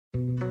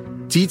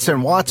Dietz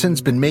and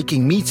Watson's been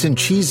making meats and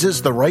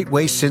cheeses the right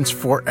way since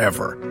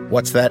forever.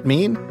 What's that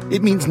mean?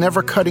 It means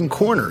never cutting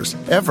corners,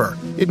 ever.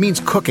 It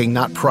means cooking,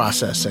 not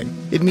processing.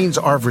 It means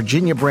our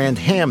Virginia brand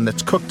ham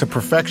that's cooked to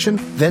perfection,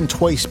 then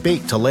twice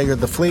baked to layer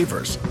the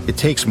flavors. It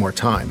takes more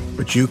time,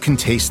 but you can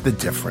taste the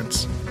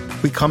difference.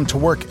 We come to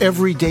work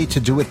every day to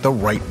do it the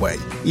right way,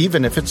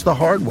 even if it's the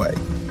hard way.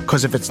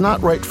 Because if it's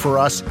not right for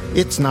us,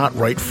 it's not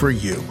right for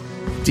you.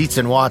 Dietz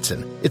and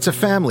Watson, it's a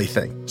family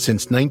thing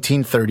since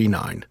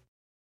 1939.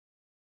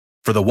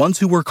 For the ones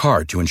who work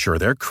hard to ensure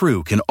their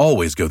crew can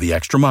always go the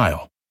extra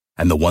mile,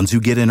 and the ones who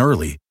get in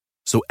early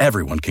so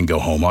everyone can go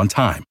home on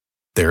time,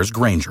 there's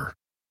Grainger,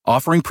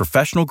 offering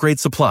professional-grade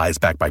supplies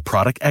backed by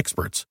product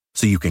experts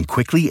so you can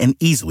quickly and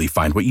easily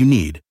find what you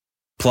need.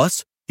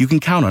 Plus, you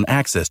can count on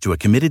access to a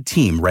committed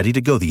team ready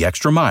to go the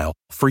extra mile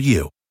for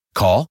you.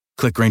 Call,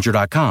 click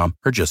Grainger.com,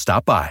 or just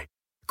stop by.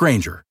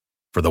 Grainger,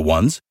 for the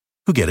ones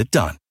who get it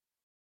done.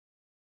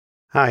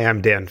 Hi,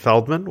 I'm Dan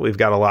Feldman. We've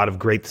got a lot of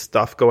great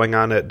stuff going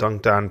on at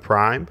Dunked On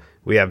Prime.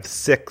 We have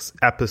 6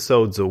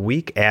 episodes a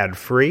week,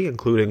 ad-free,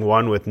 including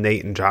one with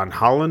Nate and John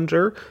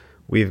Hollinger.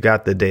 We've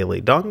got the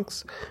Daily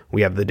Dunks.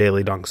 We have the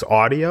Daily Dunks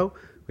audio.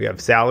 We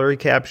have salary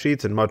cap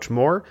sheets and much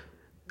more.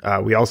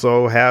 We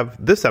also have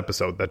this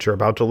episode that you're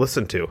about to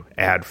listen to,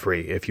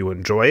 ad-free. If you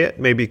enjoy it,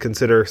 maybe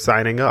consider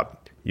signing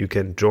up. You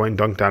can join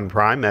Dunked On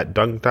Prime at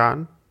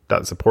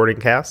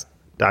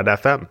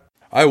dunkedon.supportingcast.fm.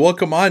 All right,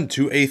 welcome on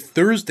to a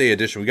Thursday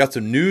edition. We got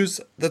some news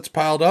that's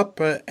piled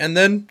up, and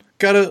then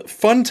got a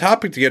fun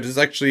topic to get. It's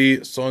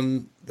actually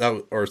something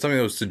that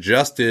was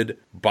suggested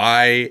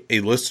by a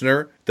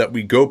listener, that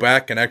we go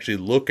back and actually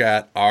look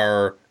at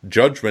our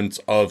judgments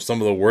of some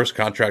of the worst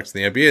contracts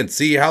in the NBA and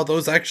see how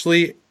those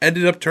actually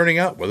ended up turning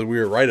out, whether we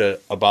were right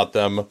about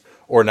them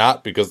or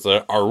not, because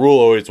our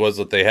rule always was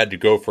that they had to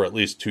go for at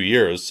least 2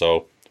 years.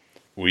 So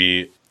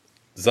we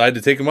decided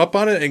to take them up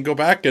on it and go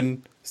back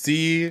and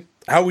see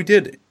how we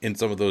did in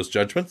some of those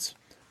judgments.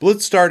 But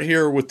let's start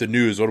here with the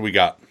news. What do we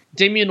got?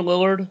 Damian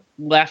Lillard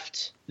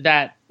left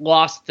that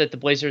loss that the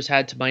Blazers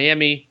had to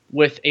Miami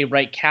with a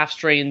right calf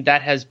strain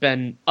that has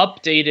been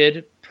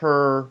updated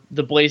per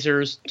the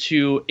Blazers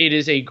to it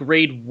is a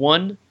grade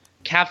 1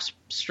 calf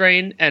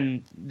strain,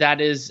 and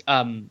that is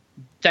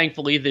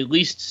thankfully the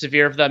least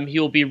severe of them. He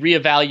will be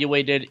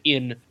reevaluated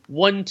in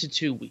 1 to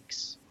 2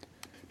 weeks.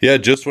 Yeah,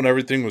 just when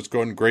everything was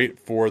going great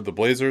for the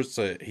Blazers,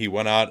 he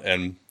went out,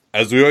 and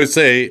as we always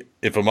say,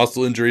 if a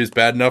muscle injury is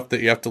bad enough that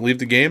you have to leave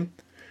the game,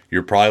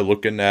 you're probably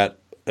looking at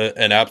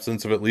an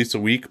absence of at least a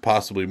week,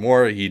 possibly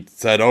more. He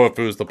said, if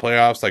it was the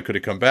playoffs, I could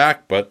have come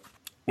back, but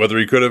whether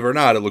he could have or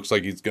not, it looks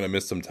like he's going to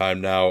miss some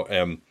time now.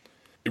 And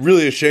it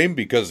really a shame,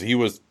 because he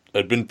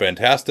had been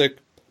fantastic.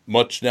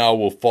 Much now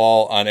will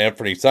fall on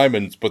Anthony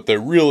Simons, but there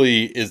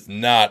really is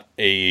not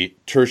a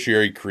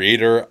tertiary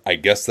creator. I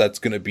guess that's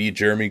going to be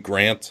Jeremy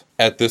Grant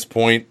at this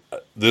point.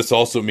 This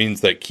also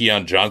means that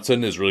Keon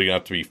Johnson is really going to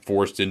have to be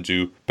forced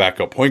into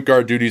backup point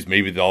guard duties.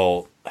 Maybe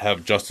they'll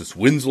have Justice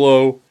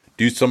Winslow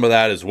do some of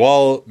that as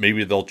well.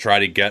 Maybe they'll try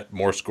to get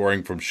more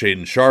scoring from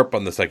Shaedon Sharpe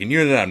on the second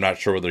unit. I'm not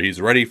sure whether he's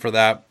ready for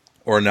that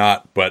or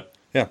not, but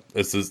yeah,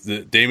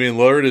 Damian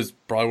Lillard is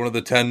probably one of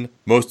the 10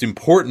 most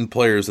important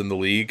players in the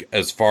league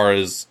as far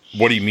as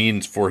what he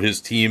means for his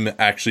team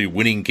actually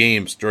winning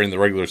games during the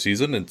regular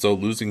season. And so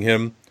losing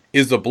him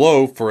is a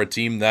blow for a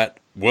team that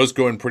was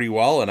going pretty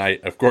well. And I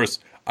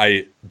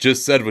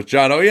just said with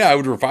John, I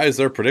would revise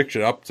their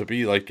prediction up to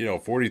be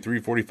 43,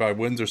 45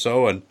 wins or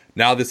so. And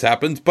now this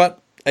happens.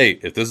 But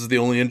hey, if this is the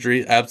only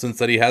injury absence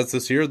that he has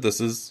this year,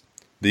 this is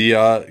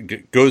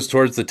goes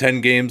towards the 10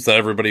 games that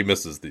everybody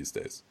misses these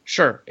days.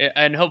 Sure,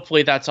 and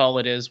hopefully that's all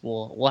it is.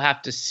 We'll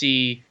have to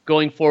see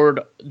going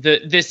forward.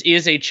 This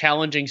is a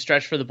challenging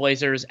stretch for the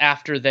Blazers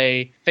after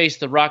they face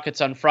the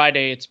Rockets on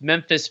Friday. It's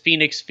Memphis,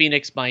 Phoenix,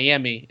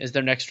 Miami is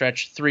their next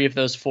stretch. 3 of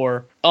those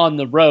 4 on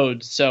the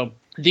road. So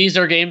these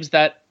are games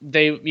that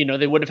they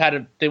would have had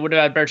a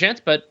better chance,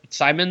 but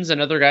Simons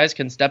and other guys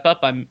can step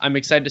up. I'm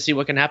excited to see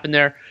what can happen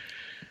there.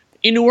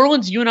 In New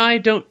Orleans, you and I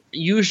don't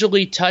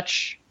usually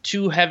touch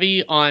too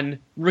heavy on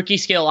rookie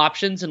scale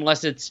options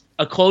unless it's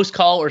a close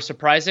call or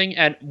surprising.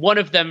 And one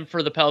of them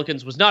for the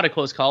Pelicans was not a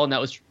close call, and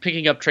that was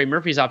picking up Trey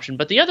Murphy's option.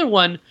 But the other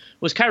one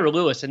was Kira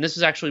Lewis, and this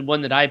is actually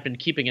one that I've been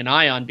keeping an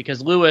eye on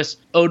because Lewis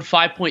owed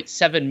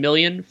 $5.7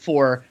 million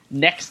for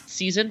next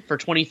season for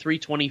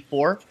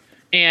 23-24.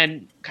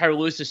 And Kira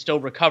Lewis is still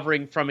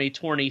recovering from a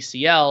torn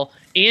ACL,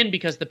 and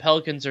because the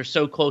Pelicans are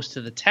so close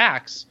to the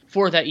tax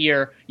for that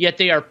year, yet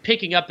they are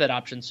picking up that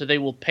option, so they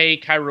will pay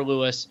Kira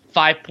Lewis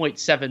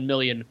 $5.7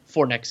 million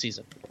for next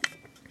season.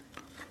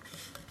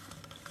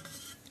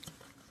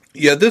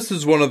 Yeah, this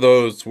is one of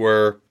those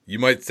where you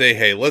might say,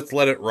 hey, let's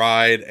let it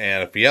ride,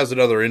 and if he has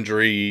another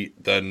injury,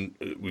 then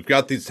we've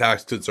got these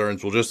tax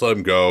concerns, we'll just let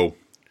him go.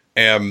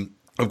 And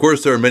Of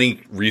course, there are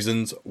many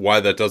reasons why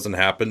that doesn't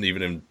happen,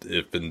 even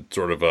if in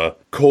sort of a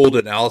cold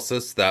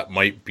analysis, that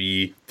might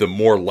be the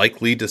more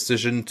likely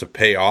decision to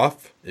pay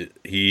off.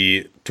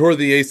 He tore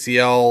the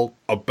ACL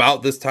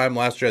about this time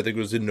last year. I think it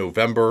was in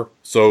November.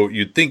 So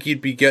you'd think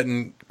he'd be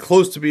getting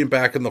close to being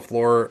back on the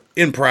floor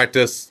in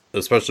practice,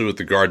 especially with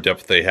the guard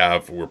depth they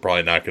have. We're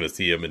probably not going to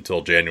see him until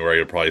January.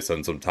 He'll probably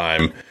spend some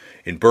time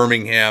in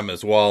Birmingham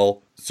as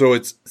well. So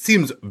it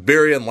seems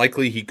very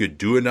unlikely he could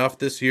do enough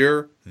this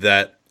year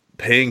that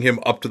paying him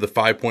up to the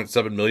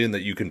 $5.7 million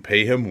that you can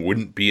pay him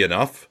wouldn't be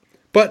enough.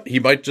 But he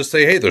might just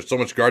say, hey, there's so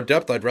much guard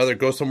depth, I'd rather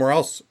go somewhere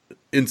else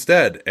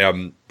instead.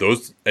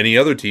 Any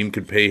other team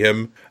could pay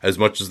him as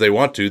much as they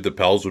want to. The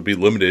Pels would be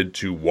limited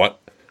to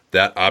what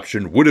that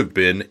option would have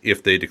been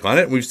if they decline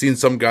it. And we've seen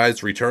some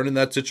guys return in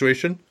that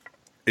situation.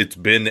 It's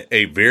been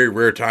a very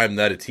rare time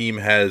that a team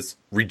has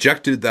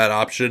rejected that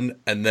option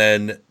and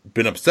then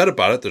been upset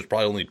about it. There's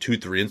probably only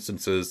 2-3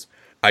 instances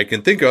I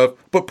can think of.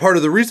 But part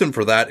of the reason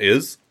for that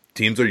is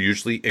teams are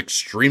usually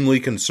extremely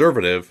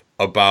conservative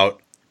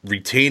about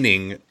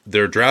retaining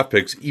their draft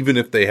picks, even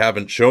if they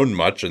haven't shown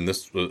much. And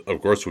this,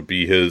 of course, would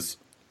be his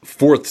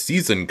 4th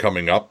season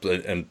coming up.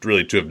 And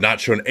really to have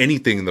not shown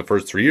anything in the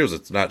first 3 years,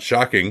 it's not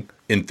shocking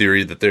in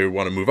theory that they would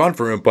want to move on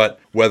from him. But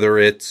whether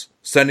it's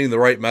sending the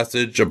right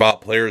message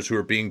about players who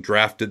are being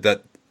drafted,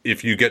 that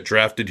if you get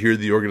drafted here,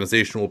 the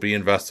organization will be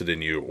invested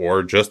in you,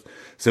 or just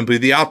simply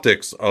the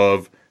optics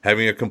of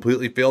having a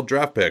completely failed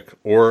draft pick,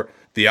 or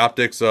the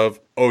optics of,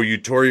 oh, you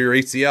tore your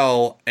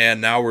ACL and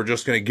now we're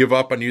just going to give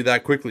up on you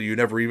that quickly. You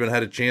never even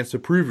had a chance to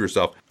prove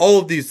yourself. All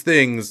of these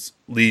things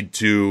lead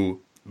to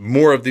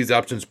more of these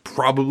options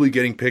probably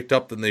getting picked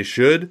up than they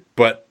should.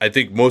 But I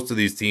think most of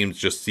these teams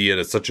just see it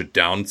as such a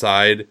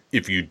downside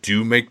if you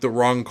do make the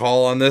wrong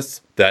call on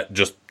this, that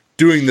just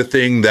doing the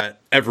thing that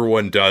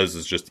everyone does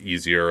is just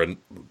easier. And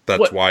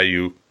that's why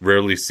you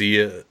rarely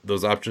see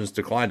those options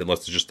declined unless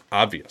it's just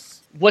obvious.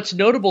 What's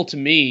notable to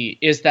me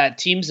is that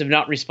teams have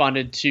not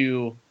responded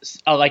to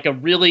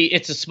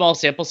it's a small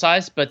sample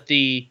size, but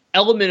the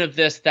element of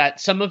this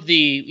that some of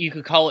the, you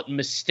could call it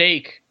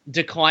mistake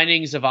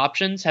declinings of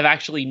options have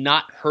actually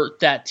not hurt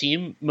that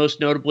team,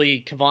 most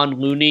notably Kevon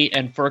Looney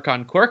and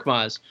Furkan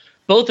Korkmaz,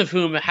 both of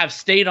whom have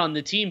stayed on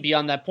the team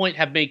beyond that point,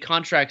 have made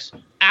contracts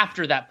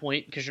after that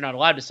point, because you're not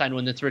allowed to sign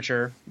one that's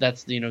richer.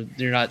 That's,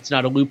 it's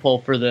not a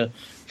loophole for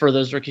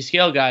those rookie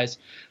scale guys.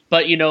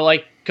 But,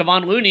 like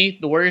Kevon Looney,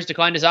 the Warriors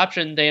declined his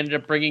option. They ended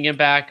up bringing him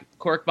back.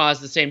 Korkmaz,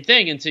 the same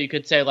thing. And so you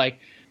could say, like,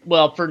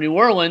 well, for New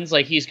Orleans,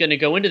 like, he's going to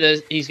go into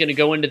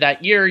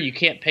that year. You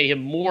can't pay him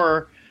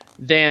more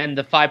than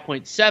the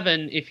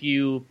 5.7 if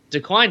you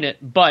decline it.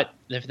 But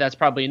if that's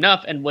probably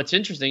enough. And what's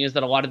interesting is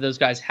that a lot of those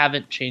guys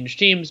haven't changed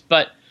teams.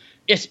 But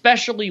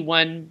especially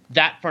when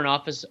that front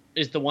office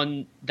is the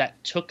one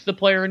that took the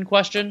player in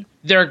question,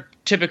 they're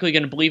typically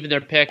going to believe in their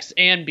picks.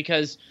 And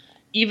because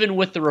even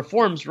with the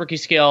reforms, rookie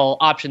scale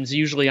options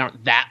usually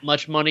aren't that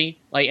much money.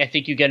 Like, I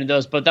think you get in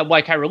those. But that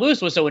why Kira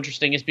Lewis was so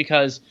interesting is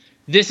because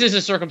this is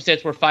a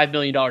circumstance where $5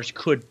 million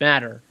could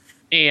matter.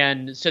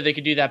 And so they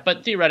could do that.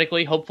 But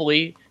theoretically,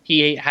 hopefully,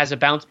 he has a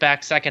bounce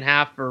back second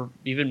half or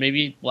even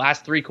maybe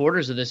last 3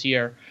 quarters of this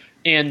year.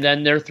 And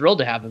then they're thrilled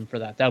to have him for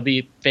that. That would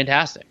be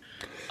fantastic.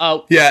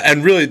 Yeah,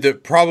 and really,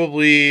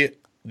 probably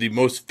the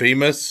most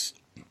famous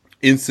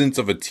instance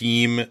of a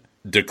team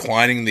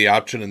declining the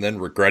option and then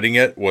regretting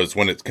it was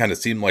when it kind of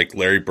seemed like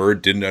Larry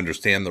Bird didn't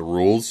understand the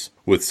rules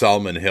with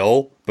Solomon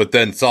Hill. But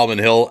then Solomon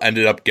Hill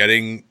ended up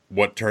getting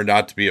what turned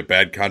out to be a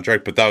bad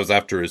contract, but that was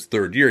after his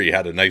 3rd year. He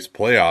had a nice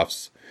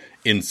playoffs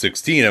in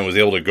 16 and was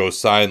able to go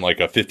sign like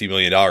a $50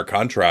 million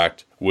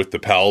contract with the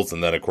Pels.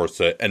 And then, of course,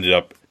 ended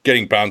up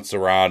getting bounced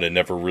around and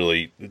never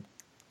really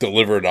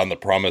delivered on the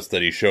promise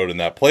that he showed in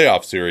that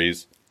playoff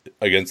series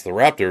against the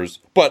Raptors.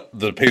 But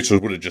the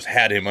Pacers would have just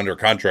had him under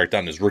contract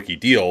on his rookie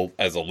deal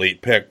as a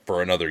late pick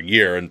for another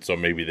year. And so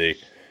maybe they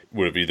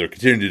would have either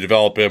continued to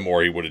develop him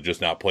or he would have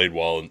just not played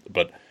well.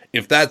 But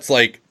if that's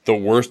like the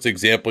worst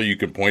example you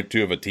can point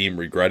to of a team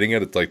regretting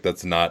it, it's like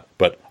that's not.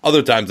 But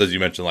other times, as you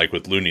mentioned, like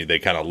with Looney, they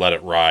kind of let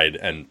it ride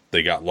and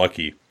they got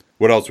lucky.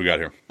 What else we got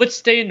here? Let's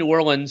stay in New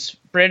Orleans.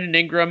 Brandon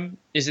Ingram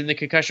is in the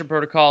concussion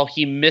protocol.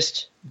 He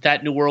missed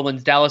that New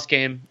Orleans-Dallas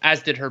game,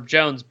 as did Herb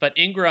Jones. But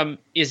Ingram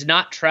is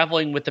not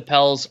traveling with the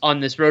Pels on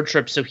this road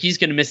trip, so he's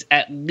going to miss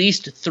at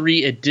least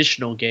 3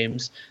 additional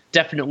games.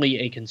 Definitely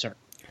a concern.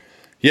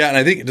 Yeah, and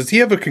I think, does he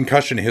have a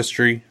concussion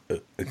history?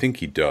 I think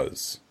he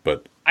does,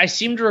 but I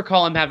seem to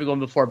recall him having one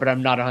before, but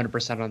I'm not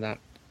 100% on that.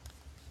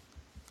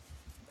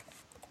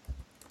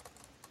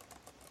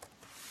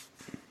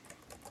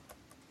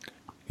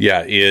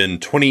 Yeah, in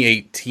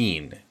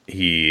 2018,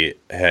 he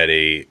had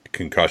a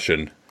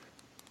concussion,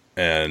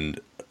 and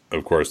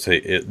of course,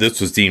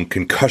 this was deemed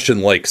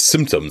concussion-like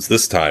symptoms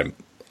this time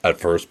at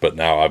first, but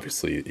now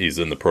obviously he's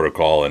in the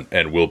protocol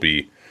and will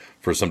be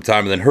for some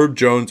time. And then Herb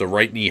Jones, a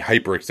right knee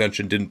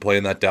hyperextension, didn't play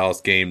in that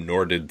Dallas game,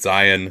 nor did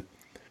Zion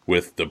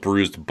with the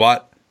bruised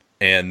butt,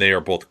 and they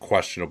are both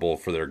questionable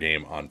for their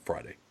game on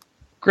Friday.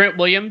 Grant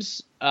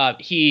Williams,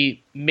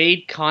 he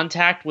made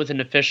contact with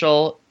an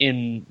official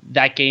in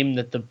that game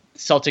that the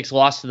Celtics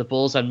lost to the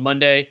Bulls on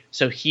Monday,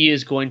 so he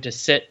is going to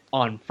sit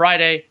on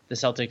Friday. The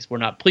Celtics were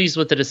not pleased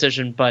with the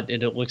decision, but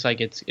it looks like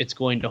it's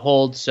going to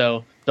hold.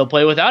 So they'll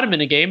play without him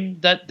in a game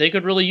that they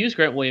could really use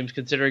Grant Williams,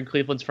 considering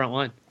Cleveland's front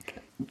line.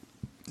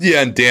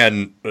 Yeah, and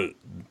Dan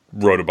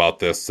wrote about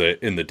this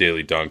in the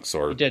Daily Dunks,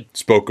 or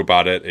spoke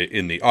about it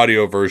in the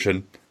audio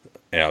version.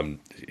 And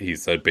he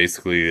said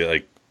basically,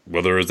 like,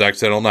 whether it's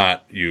accidental or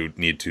not, you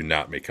need to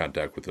not make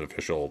contact with an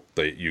official.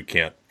 That you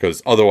can't,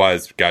 because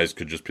otherwise guys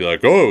could just be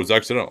like, "Oh, it was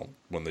accidental."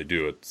 When they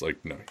do, it's like,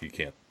 no, you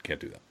can't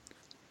do that.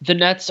 The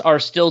Nets are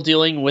still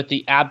dealing with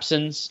the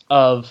absence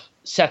of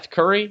Seth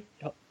Curry.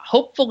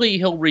 Hopefully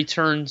he'll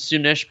return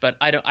soonish, but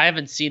I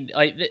haven't seen,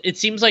 like, it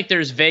seems like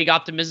there's vague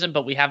optimism,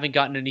 but we haven't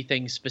gotten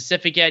anything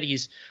specific yet.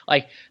 He's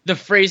like, the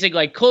phrasing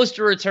like close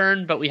to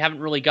return, but we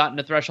haven't really gotten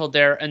a threshold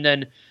there. And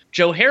then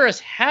Joe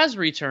Harris has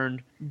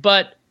returned,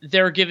 but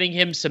they're giving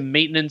him some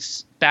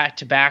maintenance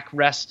back-to-back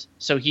rest,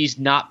 so he's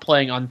not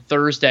playing on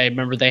Thursday.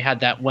 Remember, they had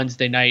that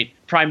Wednesday night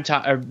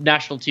primetime or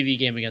national TV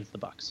game against the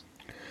Bucks.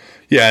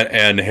 Yeah,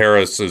 and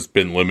Harris has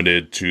been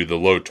limited to the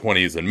low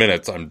 20s in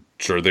minutes. I'm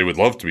sure they would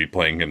love to be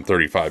playing him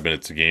 35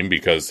 minutes a game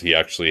because he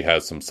actually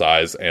has some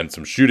size and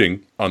some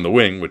shooting on the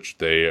wing, which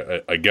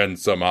they, again,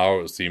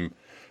 somehow seem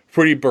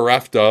pretty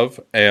bereft of.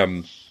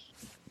 And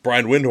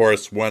Brian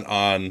Windhorst went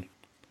on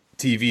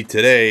TV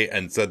today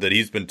and said that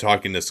he's been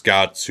talking to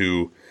scouts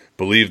who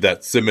believe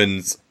that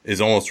Simmons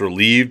is almost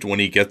relieved when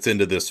he gets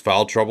into this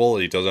foul trouble.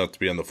 He doesn't have to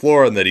be on the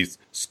floor, and that he's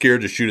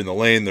scared to shoot in the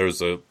lane. There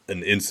was an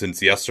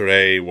instance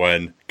yesterday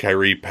when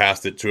Kyrie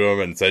passed it to him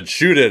and said,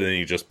 "Shoot it," and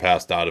he just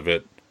passed out of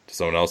it to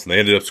someone else, and they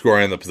ended up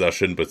scoring on the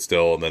possession, but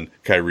still, and then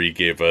Kyrie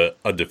gave a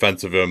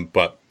defense of him.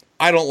 But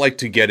I don't like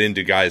to get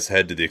into guys'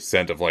 head to the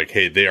extent of like,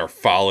 hey, they are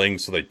fouling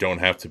so they don't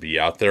have to be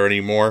out there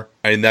anymore.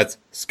 I mean,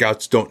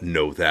 scouts don't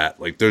know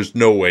that. Like, there's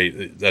no way.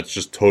 That's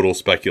just total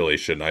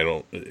speculation. I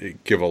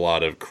don't give a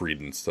lot of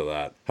credence to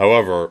that.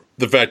 However,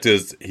 the fact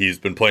is he's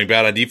been playing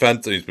bad on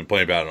defense and he's been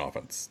playing bad on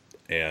offense.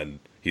 And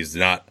he's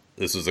not,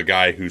 this is a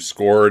guy who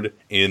scored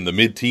in the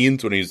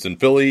mid-teens when he was in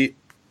Philly.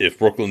 If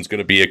Brooklyn's going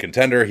to be a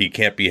contender, he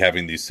can't be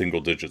having these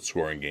single-digit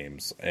scoring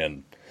games.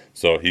 And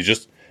so he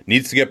just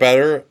needs to get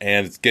better,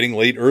 and it's getting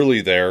late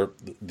early there.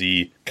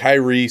 The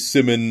Kyrie,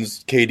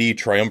 Simmons, KD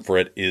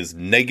triumvirate is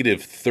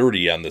negative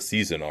 30 on the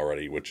season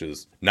already, which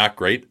is not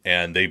great,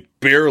 and they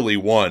barely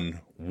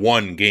won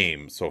one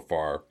game so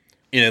far.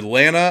 In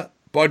Atlanta,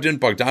 Bogdan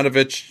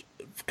Bogdanovic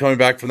coming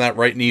back from that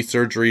right knee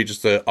surgery.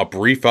 Just a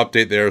brief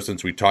update there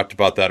since we talked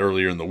about that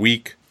earlier in the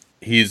week.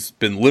 He's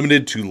been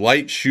limited to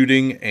light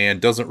shooting and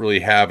doesn't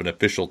really have an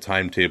official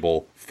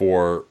timetable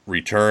for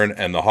return,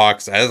 and the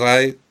Hawks, as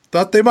I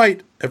thought they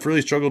might, have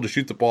really struggled to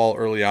shoot the ball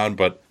early on,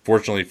 but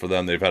fortunately for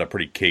them, they've had a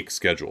pretty cake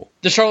schedule.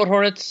 The Charlotte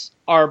Hornets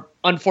are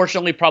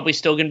unfortunately probably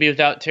still going to be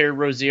without Terry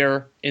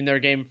Rozier in their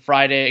game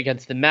Friday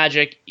against the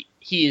Magic.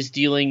 He is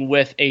dealing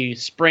with a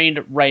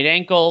sprained right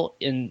ankle,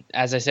 and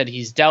as I said,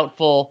 he's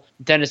doubtful.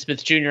 Dennis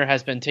Smith Jr.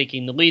 has been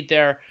taking the lead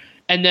there.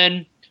 And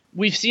then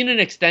we've seen an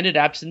extended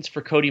absence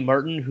for Cody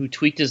Martin, who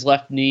tweaked his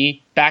left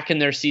knee back in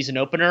their season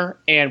opener,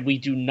 and we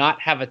do not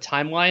have a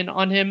timeline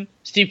on him.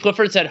 Steve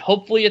Clifford said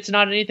hopefully it's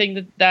not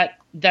anything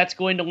that's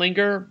going to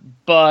linger,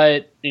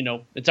 but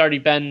it's already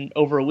been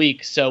over a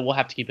week, so we'll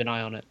have to keep an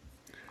eye on it.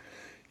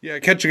 Yeah,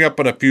 catching up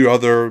on a few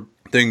other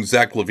things.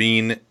 Zach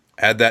LaVine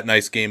had that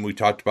nice game we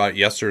talked about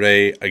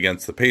yesterday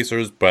against the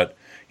Pacers, but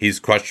he's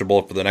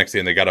questionable for the next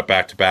game. They got a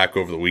back-to-back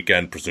over the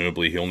weekend.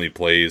 Presumably he only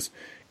plays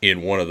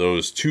in one of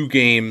those two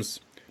games.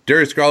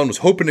 Darius Garland was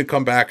hoping to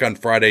come back on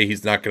Friday.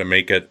 He's not going to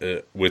make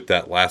it with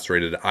that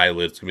lacerated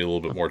eyelid. It's going to be a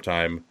little bit more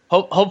time.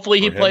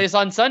 Hopefully he plays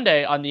on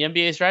Sunday on the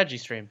NBA Strategy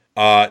Stream.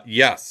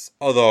 Yes,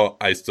 although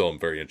I still am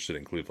very interested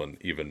in Cleveland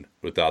even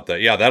without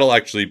that. Yeah, that'll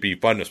actually be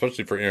fun,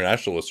 especially for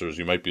international listeners.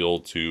 You might be able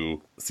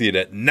to see it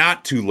at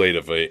not too late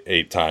of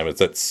a time.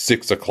 It's at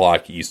 6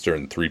 o'clock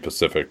Eastern, 3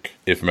 Pacific,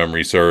 if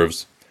memory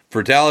serves.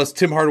 For Dallas,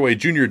 Tim Hardaway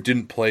Jr.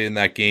 didn't play in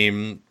that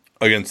game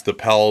against the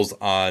Pels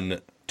on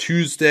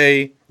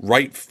Tuesday.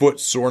 Right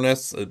foot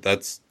soreness.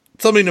 That's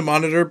something to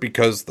monitor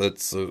because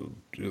that's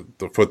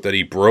the foot that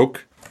he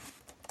broke.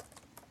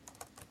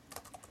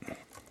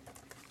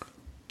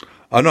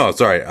 Oh, no,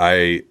 sorry.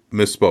 I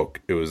misspoke.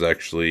 It was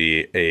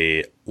actually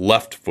a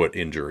left foot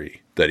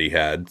injury that he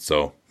had.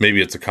 So maybe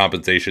it's a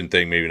compensation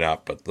thing, maybe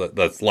not, but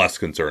that's less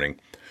concerning.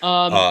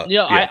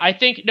 Yeah. I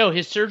think, no,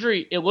 his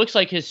surgery, it looks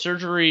like his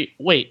surgery.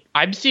 Wait,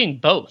 I'm seeing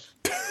both.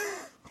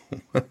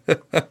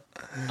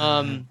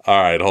 All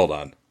right, hold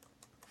on.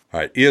 All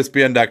right,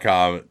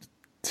 ESPN.com.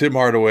 Tim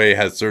Hardaway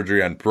has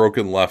surgery on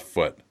broken left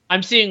foot.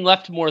 I'm seeing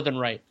left more than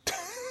right.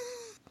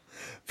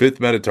 Fifth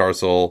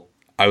metatarsal.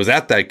 I was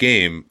at that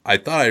game. I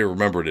thought I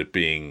remembered it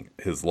being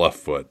his left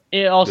foot.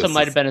 It also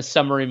might have been a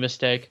summary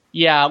mistake.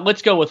 Yeah,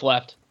 let's go with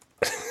left.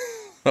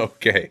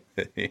 Okay.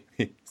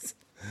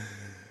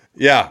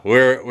 Yeah,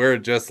 we're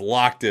just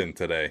locked in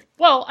today.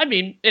 Well, I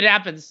mean, it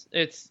happens.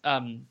 It's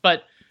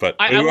but But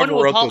I want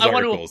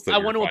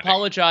to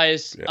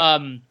apologize.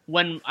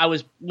 When I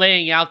was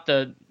laying out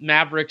the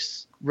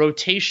Mavericks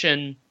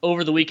rotation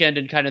over the weekend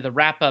and kind of the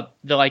wrap up,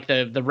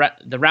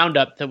 the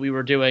roundup that we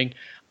were doing,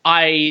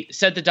 I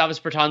said that Davis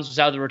Bertans was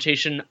out of the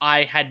rotation.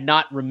 I had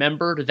not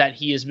remembered that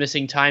he is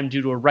missing time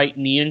due to a right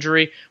knee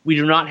injury. We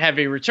do not have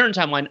a return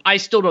timeline. I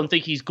still don't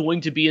think he's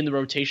going to be in the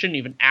rotation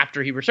even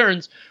after he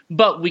returns,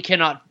 but we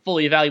cannot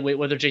fully evaluate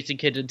whether Jason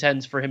Kidd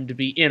intends for him to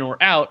be in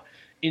or out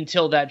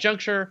until that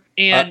juncture.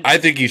 And I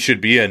think he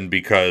should be in,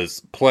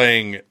 because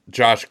playing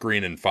Josh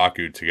Green and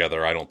Facu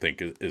together, I don't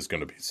think is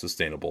going to be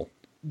sustainable.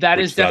 That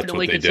is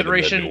definitely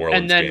consideration.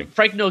 And then game.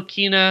 Frank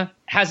Ntilikina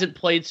hasn't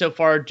played so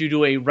far due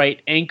to a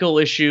right ankle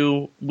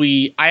issue.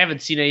 I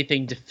haven't seen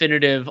anything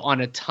definitive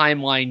on a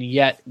timeline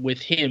yet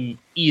with him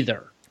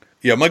either.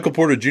 Yeah, Michael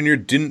Porter Jr.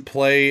 didn't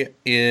play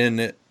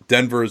in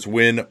Denver's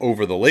win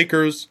over the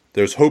Lakers.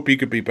 There's hope he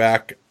could be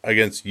back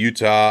against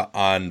Utah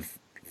on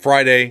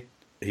Friday.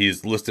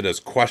 He's listed as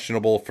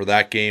questionable for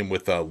that game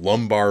with a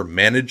lumbar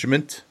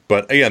management.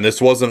 But again,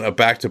 this wasn't a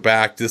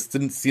back-to-back. This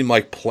didn't seem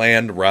like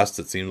planned rest.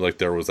 It seemed like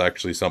there was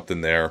actually something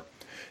there.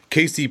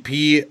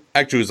 KCP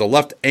actually was a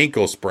left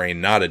ankle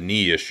sprain, not a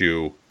knee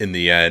issue in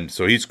the end.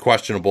 So he's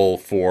questionable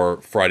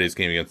for Friday's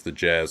game against the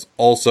Jazz.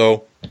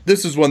 Also,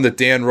 this is one that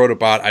Dan wrote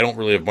about. I don't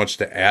really have much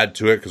to add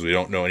to it because we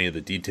don't know any of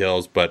the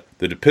details. But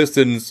the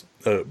Pistons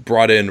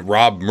brought in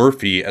Rob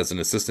Murphy as an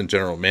assistant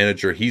general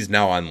manager. He's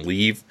now on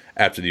leave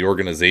after the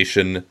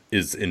organization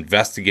is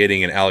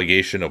investigating an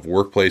allegation of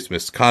workplace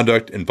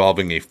misconduct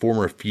involving a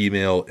former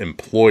female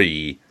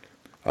employee.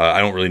 I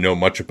don't really know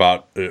much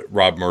about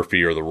Rob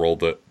Murphy or the role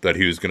that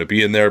he was going to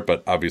be in there,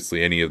 but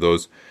obviously any of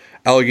those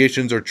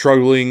allegations are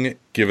troubling,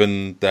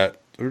 given that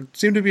there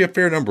seem to be a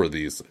fair number of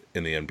these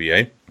in the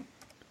NBA.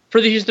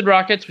 For the Houston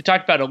Rockets, we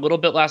talked about it a little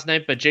bit last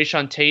night, but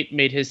Jae'Sean Tate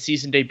made his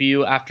season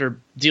debut after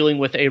dealing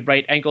with a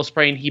right ankle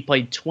sprain. He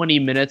played 20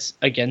 minutes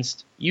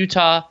against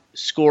Utah,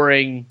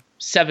 scoring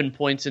 7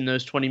 points in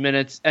those 20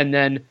 minutes. And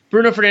then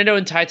Bruno Fernando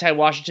and Ty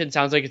Washington,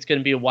 sounds like it's going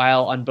to be a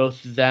while on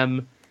both of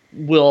them.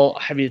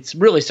 It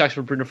really sucks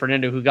for Bruno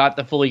Fernando, who got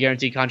the fully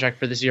guaranteed contract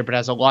for this year, but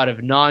has a lot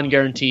of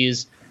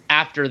non-guarantees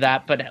after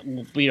that, but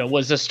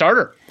was a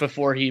starter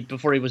before he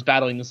was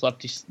battling this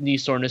left knee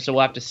soreness, so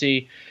we'll have to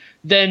see.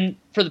 Then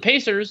for the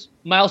Pacers,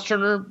 Miles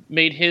Turner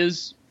made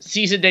his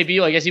season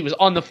debut. I guess he was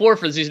on the floor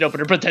for the season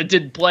opener, but then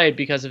didn't play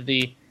because of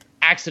the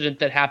accident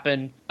that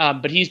happened.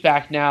 But he's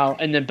back now.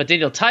 But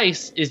Daniel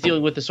Tice is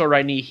dealing with the sore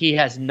right knee. He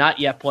has not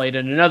yet played.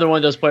 And another one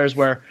of those players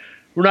where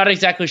we're not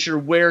exactly sure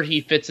where he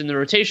fits in the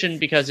rotation,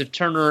 because if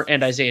Turner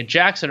and Isaiah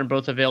Jackson are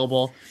both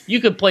available, you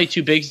could play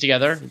two bigs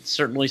together. It's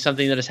certainly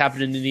something that has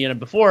happened in Indiana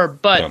before,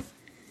 but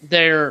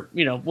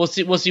we'll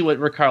see what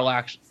Rick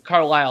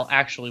Carlisle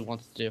actually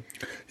wants to do.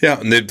 Yeah,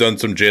 and they've done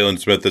some Jalen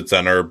Smith at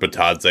center.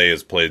 Batadze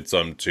has played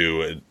some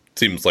too. It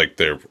seems like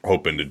they're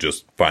hoping to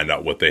just find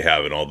out what they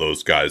have in all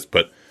those guys,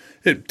 but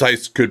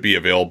Tice could be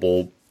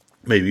available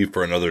maybe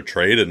for another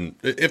trade, and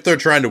if they're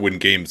trying to win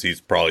games, he's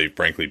probably,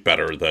 frankly,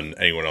 better than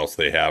anyone else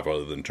they have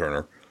other than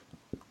Turner.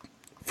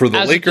 For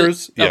the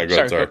Lakers, go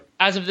ahead.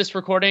 As of this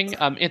recording,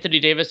 Anthony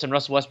Davis and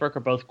Russell Westbrook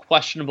are both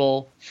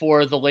questionable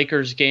for the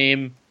Lakers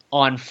game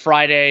on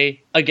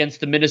Friday against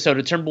the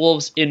Minnesota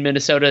Timberwolves in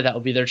Minnesota. That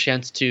will be their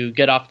chance to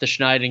get off the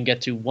schneid and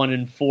get to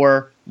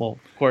 1-4. Well,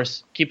 of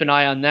course, keep an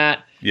eye on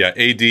that. Yeah,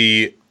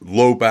 AD,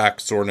 low back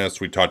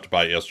soreness. We talked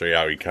about yesterday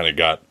how he kind of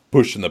got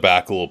pushed in the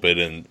back a little bit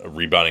in a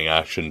rebounding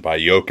action by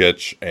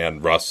Jokic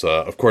and Russ.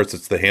 Of course,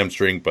 it's the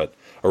hamstring, but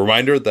a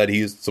reminder that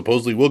he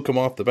supposedly will come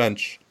off the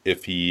bench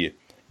if he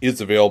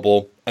is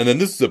available. And then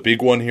this is a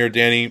big one here,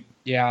 Danny.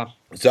 Yeah.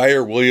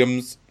 Zaire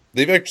Williams.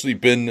 They've actually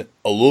been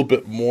a little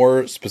bit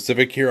more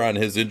specific here on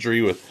his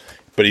injury,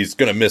 but he's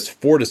going to miss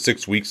 4 to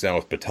 6 weeks now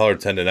with patellar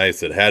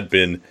tendonitis. It had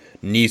been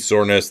knee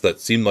soreness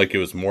that seemed like it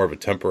was more of a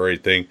temporary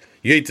thing.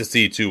 You hate to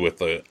see, too,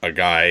 with a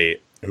guy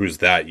who's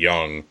that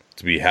young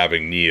to be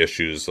having knee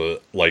issues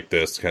like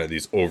this, kind of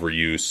these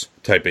overuse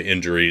type of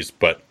injuries.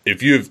 But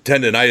if you have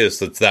tendonitis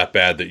that's that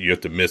bad that you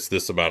have to miss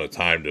this amount of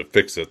time to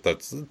fix it,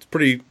 it's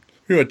pretty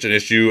much an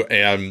issue.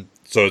 And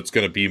so it's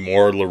going to be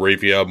more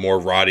LaRavia, more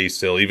Roddy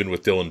still. Even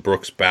with Dylan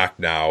Brooks back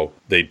now,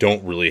 they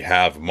don't really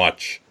have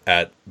much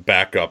at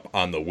backup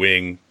on the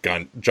wing.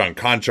 John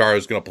Konchar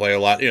is going to play a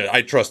lot.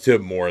 I trust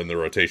him more in the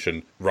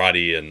rotation.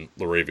 Roddy and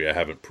LaRavia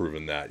haven't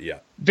proven that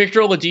yet.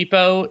 Victor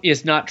Oladipo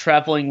is not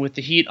traveling with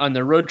the Heat on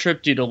their road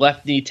trip due to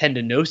left knee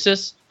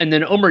tendinosis. And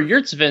then Omer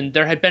Yurtseven,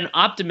 there had been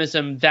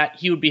optimism that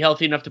he would be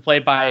healthy enough to play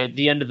by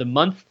the end of the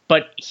month,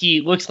 but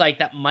he looks like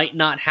that might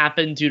not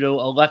happen due to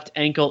a left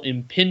ankle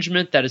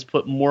impingement that is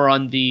put more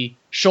on the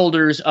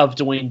shoulders of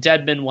Dwayne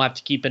Dedmon. We'll have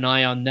to keep an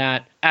eye on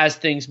that as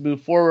things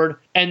move forward.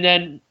 And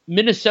then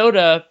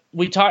Minnesota,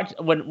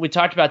 when we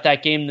talked about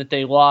that game that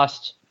they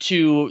lost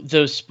to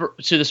the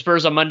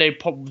Spurs on Monday.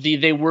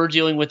 They were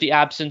dealing with the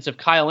absence of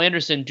Kyle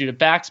Anderson due to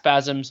back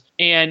spasms,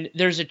 and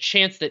there's a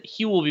chance that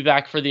he will be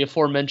back for the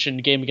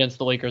aforementioned game against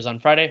the Lakers on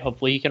Friday.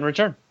 Hopefully he can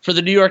return. For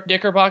the New York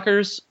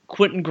Knickerbockers,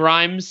 Quentin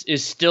Grimes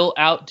is still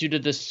out due to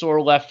the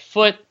sore left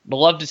foot. We'd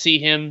love to see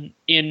him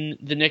in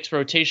the Knicks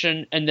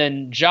rotation. And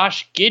then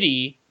Josh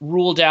Giddey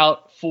ruled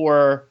out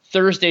for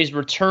Thursday's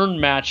return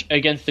match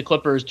against the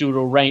Clippers due to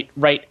a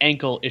right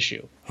ankle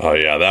issue. Oh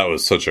yeah, that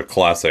was such a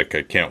classic.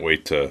 I can't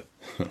wait to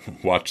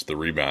watch the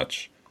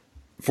rematch.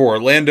 For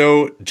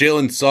Orlando,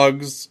 Jalen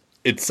Suggs,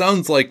 it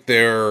sounds like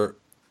the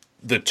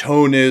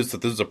tone is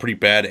that this is a pretty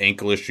bad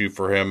ankle issue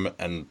for him,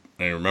 and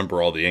I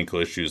remember all the ankle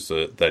issues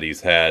that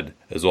he's had,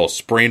 as well as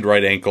sprained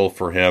right ankle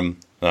for him.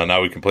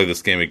 Now we can play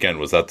this game again.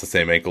 Was that the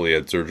same ankle he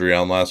had surgery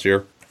on last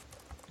year?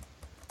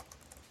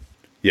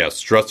 Yeah,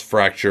 stress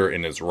fracture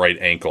in his right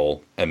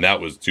ankle, and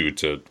that was due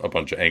to a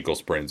bunch of ankle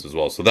sprains as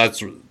well. So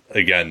that's,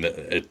 again,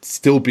 it's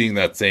still being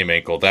that same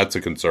ankle. That's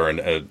a concern.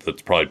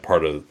 That's probably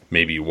part of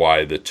maybe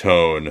why the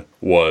tone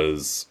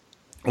was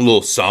a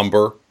little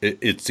somber,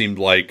 it seemed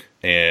like,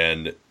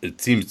 and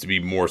it seems to be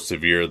more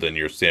severe than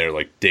your standard,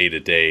 like,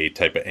 day-to-day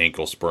type of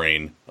ankle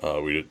sprain.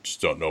 We just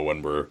don't know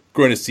when we're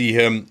going to see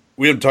him.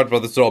 We haven't talked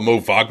about this at all. Mo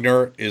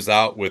Wagner is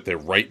out with a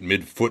right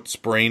midfoot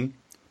sprain,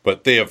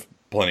 but they have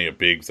plenty of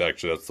bigs.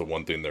 Actually, that's the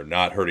one thing they're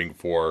not hurting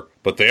for,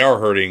 but they are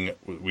hurting.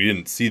 We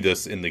didn't see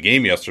this in the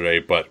game yesterday,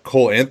 but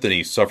Cole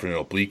Anthony suffered an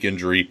oblique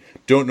injury.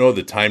 Don't know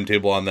the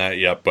timetable on that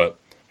yet, but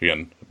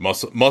again,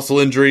 muscle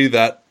injury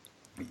that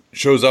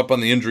shows up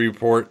on the injury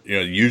report.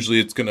 Usually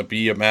it's going to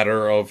be a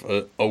matter of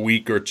a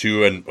week or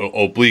two, and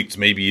obliques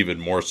maybe even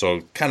more so.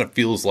 It kind of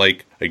feels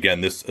like,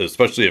 again, this,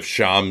 especially if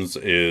Shams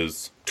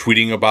is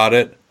tweeting about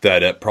it,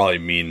 that it probably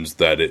means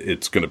that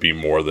it's going to be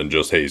more than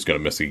just, hey, he's going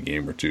to miss a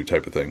game or two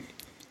type of thing.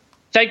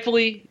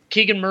 Thankfully,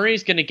 Keegan Murray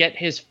is going to get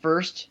his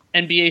first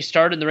NBA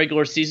start in the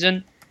regular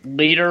season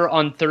later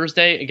on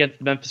Thursday against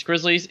the Memphis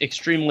Grizzlies.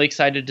 Extremely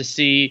excited to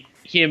see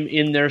him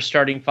in their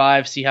starting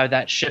five, see how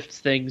that shifts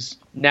things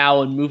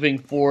now and moving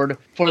forward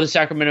for the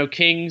Sacramento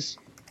Kings.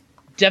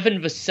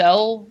 Devin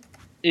Vassell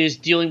is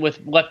dealing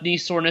with left knee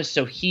soreness,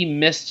 so he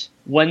missed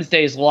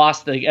Wednesday's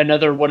loss,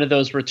 another one of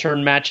those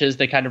return matches.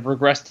 They kind of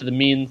regressed to the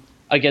mean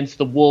against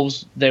the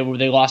Wolves. They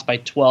lost by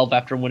 12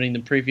 after winning the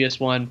previous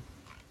one.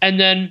 And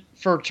then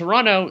for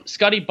Toronto,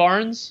 Scotty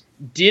Barnes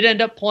did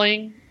end up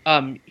playing.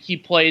 He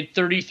played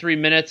 33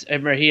 minutes. I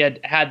remember he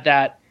had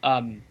that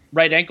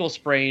right ankle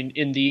sprain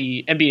in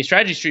the NBA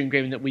strategy stream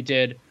game that we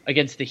did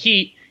against the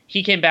Heat.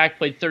 He came back,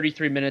 played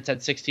 33 minutes,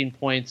 had 16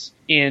 points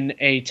in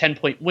a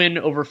 10-point win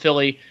over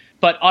Philly.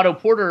 But Otto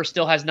Porter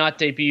still has not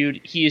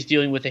debuted. He is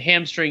dealing with a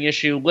hamstring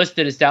issue,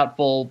 listed as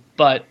doubtful,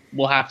 but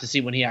we'll have to see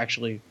when he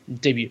actually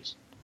debuts.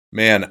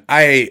 Man,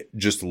 I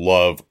just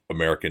love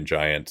American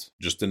Giant.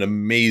 Just an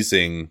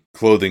amazing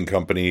clothing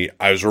company.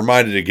 I was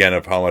reminded again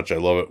of how much I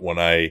love it when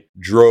I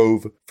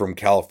drove from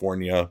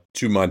California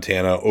to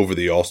Montana over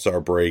the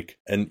All-Star break.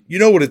 And you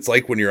know what it's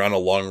like when you're on a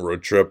long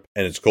road trip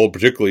and it's cold,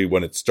 particularly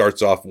when it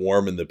starts off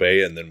warm in the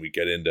Bay and then we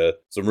get into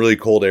some really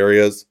cold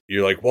areas.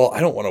 You're like, well, I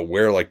don't want to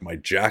wear like my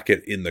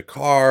jacket in the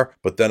car,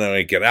 but then when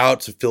I get out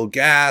to fill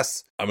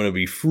gas, I'm going to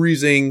be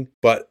freezing.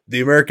 But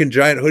the American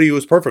Giant hoodie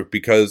was perfect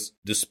because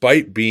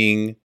despite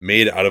being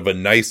made out of a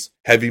nice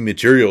heavy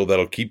material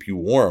that'll keep you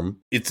warm,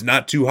 it's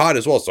not too hot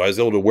as well. So I was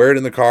able to wear it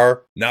in the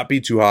car, not be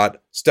too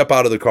hot, step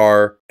out of the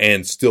car,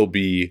 and still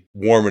be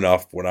warm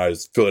enough when I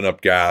was filling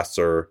up gas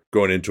or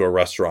going into a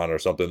restaurant or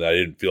something that I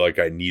didn't feel like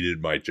I needed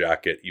my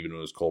jacket even when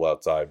it was cold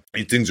outside.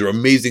 These things are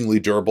amazingly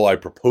durable. I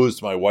proposed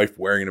to my wife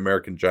wearing an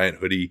American Giant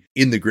hoodie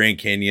in the Grand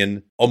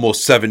Canyon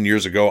almost 7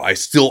 years ago. I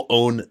still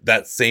own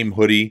that same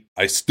hoodie.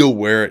 I still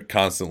wear it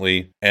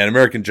constantly. And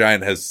American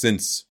Giant has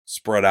since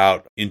spread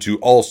out into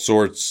all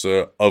sorts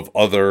of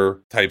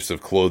other types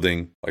of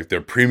clothing, like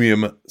their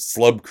premium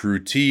Slub Crew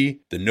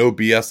tee, the No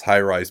BS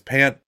high-rise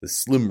pant, the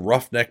slim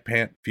roughneck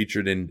pant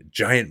featured in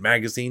Giant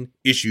Magazine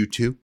issue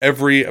 2.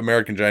 Every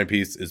American Giant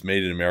piece is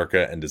made in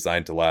America and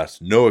designed to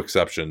last, no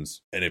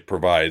exceptions, and it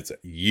provides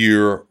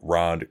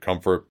year-round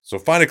comfort. So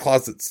find a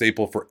closet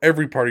staple for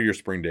every part of your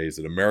spring days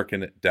at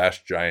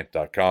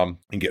American-Giant.com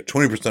and get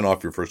 20%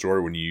 off your first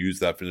order when you use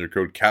that vendor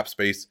code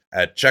CAPSPACE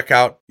at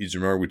checkout. Easy to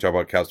remember, we talk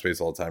about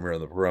CAPSPACE all the time here on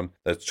the program.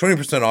 That's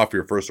 20% off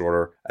your first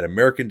order at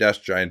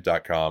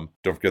American-Giant.com.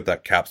 Don't forget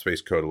that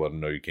CAPSPACE code to let them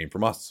know you came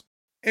from us.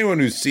 Anyone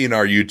who's seen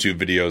our YouTube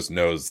videos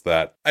knows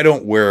that I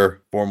don't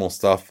wear formal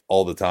stuff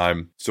all the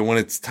time. So when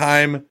it's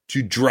time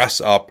to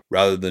dress up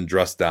rather than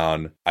dress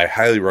down, I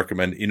highly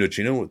recommend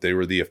Indochino. They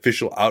were the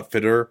official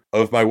outfitter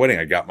of my wedding.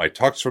 I got my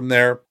tux from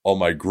there. All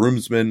my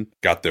groomsmen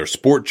got their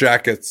sport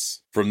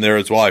jackets from there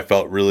as well. I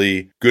felt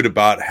really good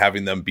about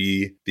having them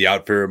be the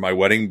outfitter of my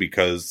wedding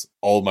because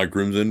all of my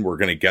groomsmen were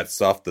going to get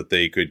stuff that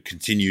they could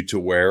continue to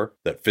wear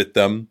that fit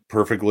them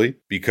perfectly.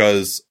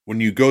 Because when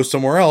you go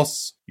somewhere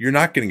else, you're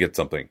not going to get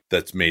something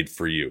that's made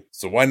for you.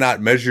 So why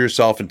not measure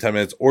yourself in 10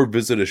 minutes or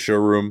visit a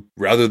showroom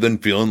rather than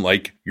feeling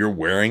like you're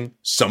wearing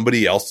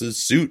somebody else's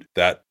suit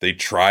that they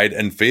tried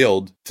and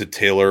failed to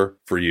tailor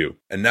for you.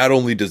 And not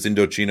only does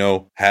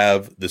Indochino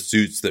have the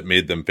suits that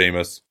made them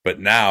famous, but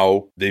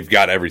now they've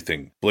got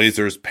everything.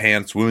 Blazers,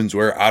 pants, women's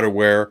wear,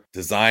 outerwear,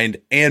 designed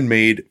and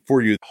made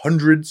for you.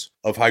 Hundreds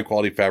of high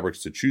quality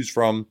fabrics to choose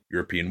from.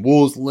 European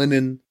wools,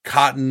 linen,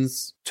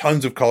 cottons,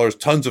 tons of colors,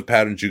 tons of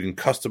patterns. You can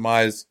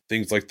customize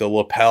things like the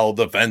lapel,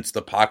 the vents,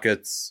 the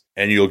pockets,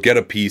 and you'll get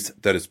a piece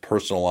that is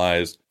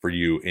personalized for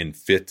you in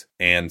fit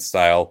and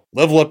style.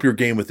 Level up your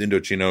game with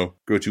Indochino.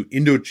 Go to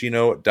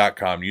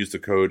Indochino.com. Use the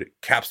code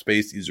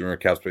CAPSPACE. These are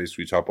CAPSPACE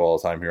we talk about all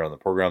the time here on the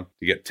program.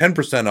 You get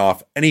 10%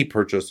 off any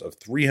purchase of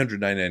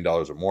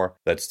 $399 or more.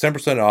 That's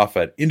 10% off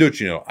at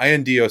Indochino,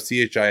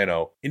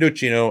 Indochino,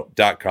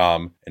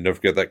 Indochino.com. And don't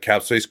forget that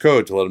CAPSPACE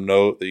code to let them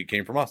know that you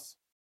came from us.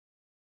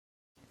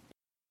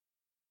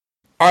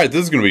 All right,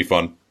 this is going to be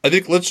fun. I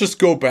think let's just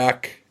go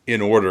back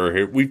in order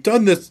here. We've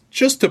done this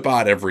just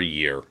about every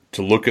year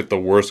to look at the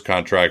worst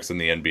contracts in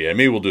the NBA.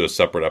 Maybe we'll do a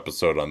separate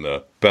episode on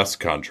the best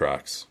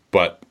contracts.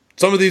 But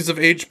some of these have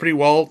aged pretty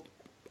well.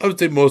 I would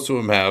say most of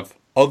them have.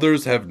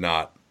 Others have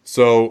not.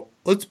 So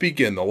let's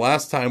begin. The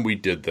last time we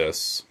did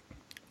this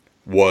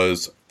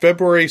was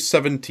February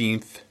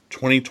 17th,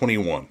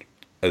 2021,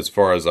 as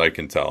far as I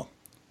can tell.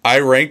 I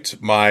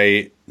ranked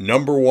my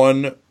number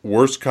one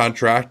worst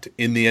contract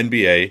in the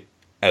NBA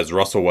as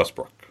Russell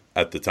Westbrook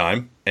at the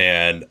time.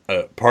 And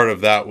part of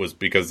that was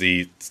because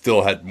he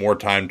still had more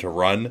time to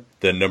run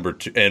than number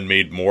two and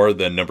made more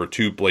than number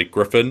two, Blake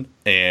Griffin,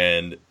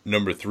 and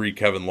number three,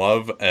 Kevin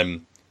Love.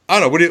 And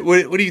I don't know,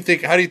 what do you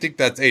think? How do you think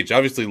that's aged?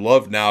 Obviously,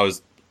 Love now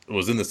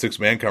was in the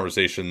six-man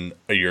conversation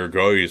a year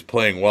ago. He's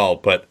playing well,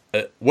 but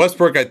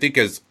Westbrook, I think,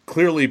 has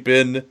clearly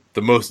been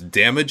the most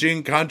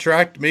damaging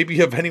contract maybe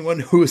of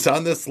anyone who is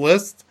on this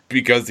list,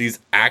 because he's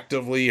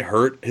actively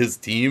hurt his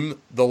team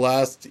the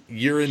last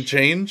year and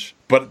change.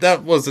 But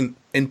that wasn't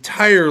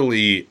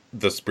entirely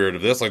the spirit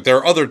of this. Like, there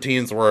are other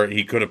teams where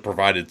he could have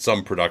provided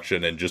some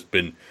production and just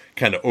been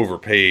kind of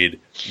overpaid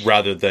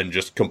rather than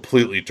just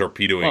completely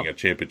torpedoing a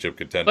championship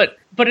contender.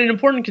 But an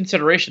important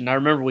consideration, I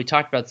remember we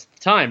talked about at the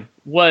time,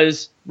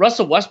 was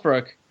Russell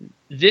Westbrook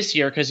this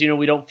year, because,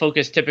 we don't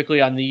focus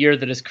typically on the year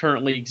that is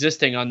currently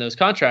existing on those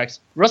contracts.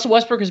 Russell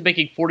Westbrook is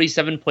making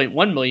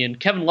 $47.1 million.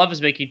 Kevin Love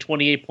is making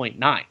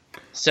 $28.9.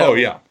 So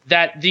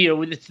that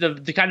it's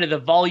the kind of the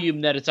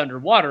volume that it's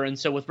underwater. And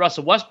so with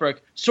Russell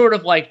Westbrook, sort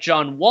of like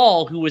John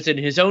Wall, who was in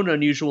his own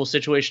unusual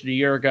situation a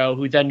year ago,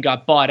 who then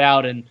got bought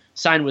out and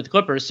signed with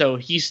Clippers. So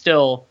he's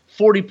still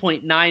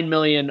 $40.9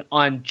 million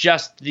on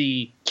just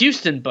the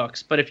Houston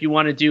books. But if you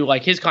want to do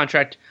like his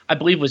contract, I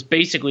believe was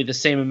basically the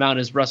same amount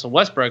as Russell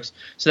Westbrook's.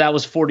 So that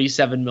was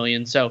 $47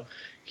 million. So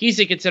he's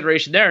a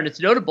consideration there. And it's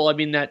notable,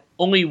 that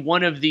only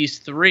one of these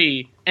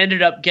three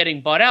ended up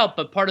getting bought out.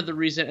 But part of the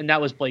reason, and that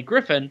was Blake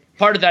Griffin,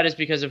 part of that is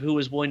because of who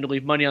was willing to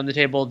leave money on the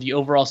table, the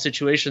overall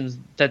situations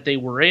that they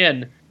were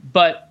in.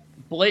 But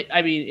Blake,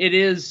 it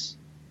is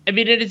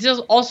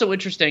also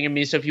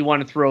interesting. So if you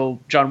want to throw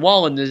John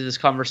Wall into this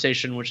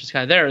conversation, which is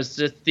kind of there, is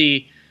that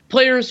the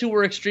players who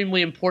were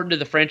extremely important to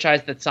the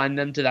franchise that signed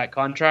them to that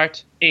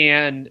contract,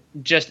 and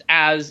just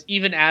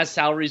even as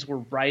salaries were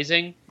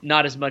rising,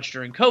 not as much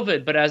during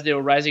COVID, but as they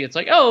were rising, it's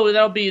like, oh,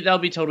 that'll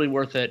be totally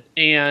worth it.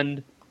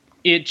 And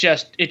it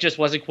just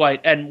wasn't quite.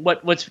 And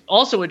what's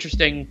also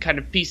interesting, kind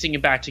of piecing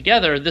it back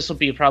together, this will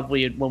be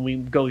probably when we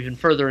go even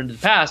further into the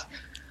past.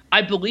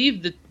 I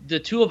believe that the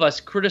two of us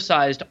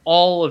criticized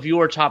all of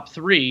your top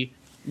three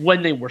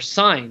when they were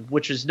signed,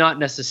 which is not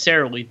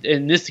necessarily,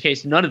 in this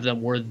case, none of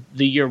them were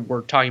the year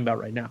we're talking about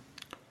right now.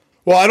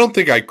 Well, I don't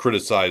think I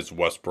criticized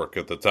Westbrook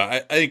at the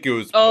time. I think it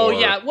was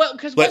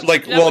because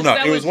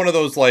it was one of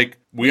those, like,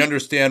 we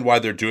understand why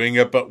they're doing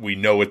it, but we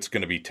know it's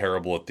going to be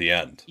terrible at the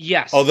end.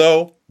 Yes.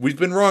 Although we've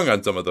been wrong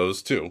on some of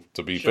those too,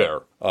 to be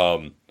fair.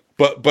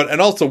 But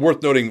also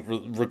worth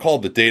noting, recall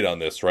the date on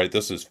this, right?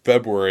 This is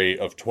February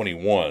of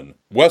 21.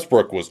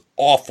 Westbrook was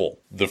awful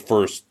the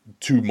first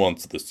 2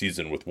 months of the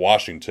season with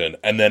Washington,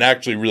 and then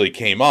actually really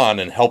came on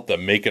and helped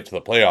them make it to the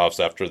playoffs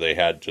after they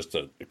had just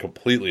a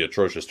completely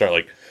atrocious start.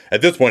 Like,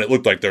 at this point, it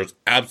looked like there's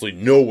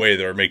absolutely no way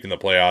they were making the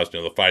playoffs.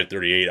 The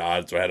 538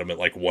 odds had them at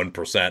like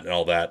 1% and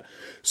all that.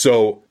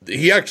 So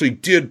he actually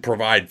did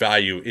provide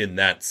value in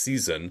that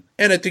season.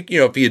 And I think,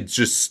 if he had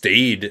just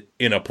stayed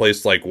in a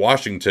place like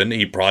Washington,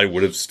 he probably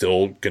would have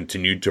still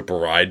continued to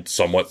provide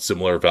somewhat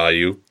similar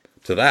value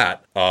to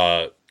that.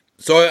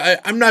 So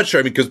I'm not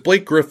sure, because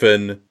Blake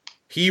Griffin,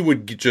 he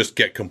would just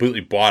get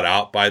completely bought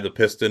out by the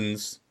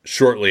Pistons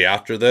shortly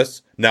after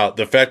this. Now,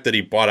 the fact that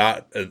he bought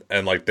out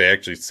and like they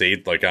actually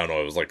saved, like, I don't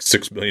know, it was like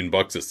 $6 million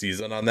a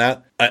season on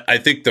that. I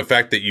think the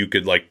fact that you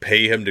could like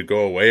pay him to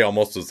go away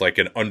almost is like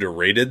an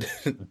underrated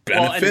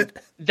benefit.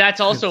 Well, that's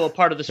also a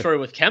part of the story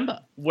with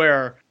Kemba,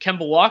 where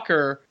Kemba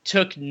Walker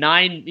took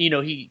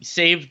he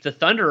saved the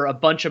Thunder a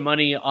bunch of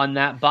money on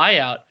that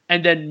buyout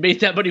and then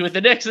made that money with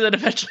the Knicks and then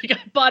eventually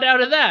got bought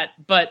out of that.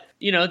 But,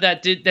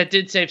 that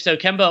did save. So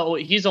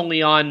Kemba, he's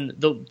only on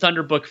the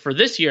Thunder book for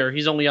this year.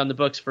 He's only on the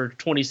books for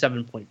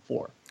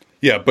 27.4.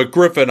 Yeah, but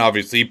Griffin,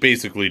 obviously,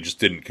 basically just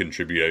didn't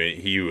contribute.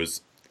 He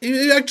was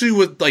He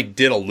actually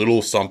did a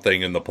little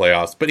something in the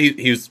playoffs, but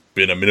he's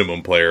been a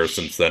minimum player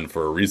since then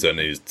for a reason.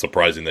 It's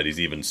surprising that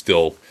he's even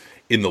still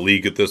in the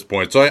league at this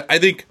point. So I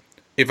think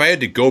if I had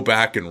to go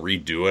back and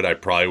redo it, I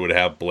probably would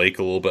have Blake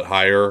a little bit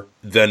higher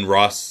than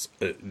Russ,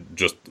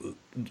 just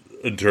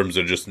in terms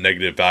of just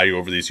negative value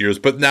over these years.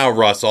 But now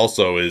Russ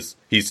also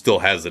he still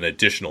has an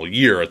additional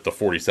year at the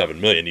 $47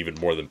 million, even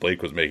more than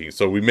Blake was making.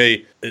 So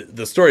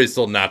the story is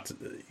still not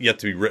yet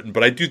to be written,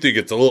 but I do think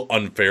it's a little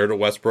unfair to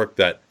Westbrook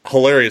that,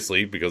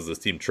 hilariously, because this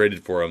team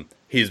traded for him,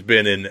 he's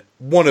been in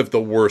one of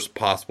the worst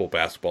possible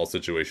basketball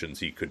situations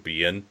he could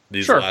be in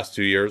these last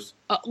 2 years.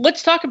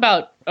 Let's talk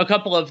about a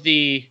couple of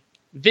the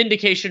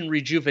vindication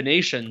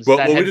rejuvenations.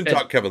 Well, we didn't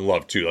talk Kevin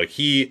Love too. Like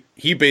he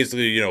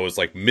basically, was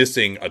like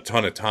missing a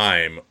ton of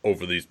time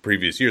over these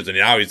previous years, and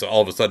now he's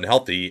all of a sudden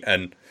healthy.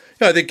 And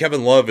I think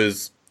Kevin Love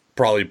has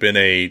probably been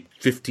a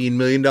 $15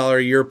 million a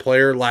year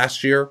player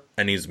last year,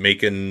 and he's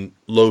making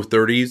low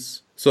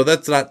 30s. So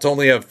that's not to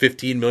only have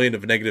 $15 million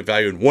of negative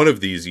value in one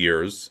of these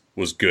years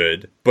was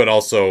good, but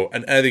also,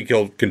 and I think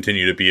he'll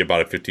continue to be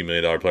about a $15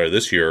 million player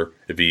this year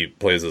if he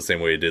plays the same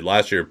way he did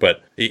last year.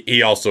 But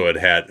he also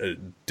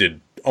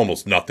did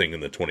almost nothing in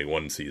the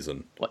 21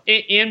 season. Well,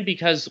 and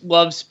because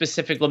Love's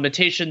specific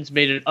limitations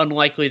made it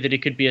unlikely that he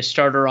could be a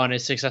starter on a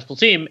successful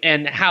team.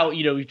 And how,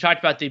 we talked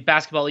about the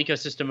basketball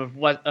ecosystem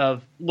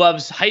of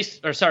Love's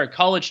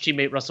college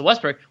teammate Russell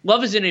Westbrook.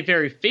 Love is in a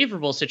very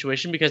favorable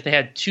situation because they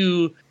had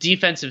two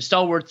defensive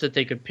stalwarts that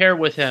they could pair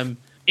with him,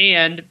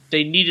 and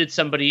they needed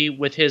somebody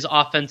with his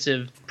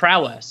offensive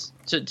prowess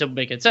to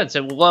make it sense.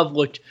 And Love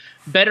looked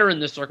better in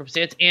this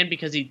circumstance, and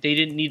because they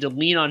didn't need to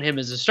lean on him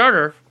as a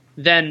starter,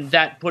 then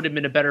that put him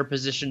in a better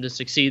position to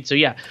succeed. So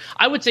yeah,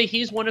 I would say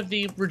he's one of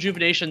the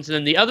rejuvenations. And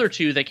then the other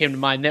two that came to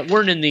mind that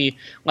weren't in the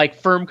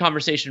firm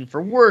conversation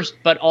for worst,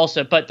 but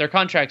their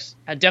contracts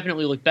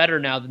definitely look better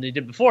now than they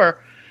did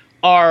before,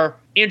 are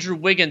Andrew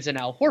Wiggins and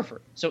Al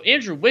Horford. So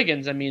Andrew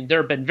Wiggins, there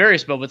have been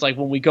various moments,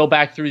 when we go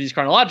back through these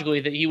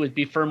chronologically, that he would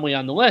be firmly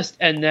on the list.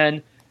 And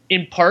then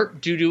in part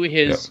due to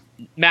his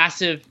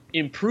massive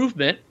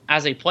improvement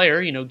as a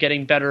player,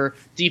 getting better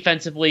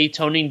defensively,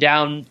 toning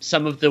down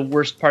some of the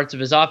worst parts of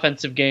his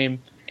offensive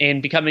game,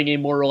 and becoming a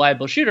more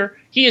reliable shooter,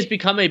 he has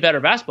become a better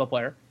basketball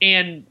player.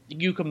 And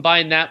you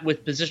combine that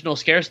with positional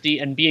scarcity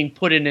and being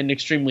put in an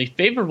extremely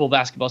favorable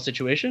basketball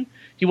situation,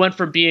 he went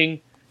from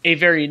being a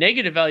very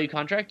negative value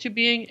contract to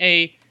being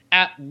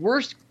at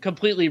worst,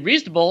 completely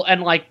reasonable,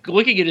 and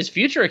looking at his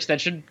future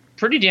extension,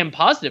 pretty damn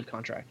positive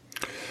contract.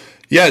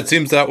 Yeah, it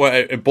seems that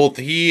way. Both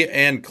he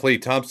and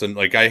Klay Thompson,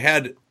 I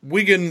had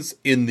Wiggins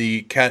and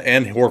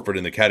Horford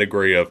in the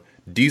category of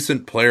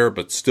decent player,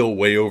 but still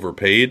way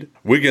overpaid.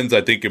 Wiggins,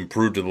 I think,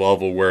 improved to the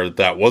level where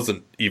that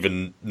wasn't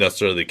even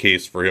necessarily the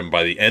case for him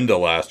by the end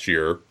of last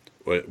year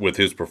with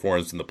his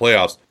performance in the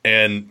playoffs.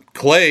 And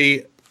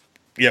Klay,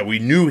 we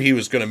knew he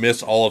was going to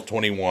miss all of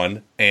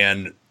 21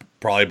 and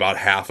probably about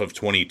half of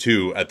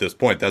 22 at this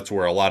point. That's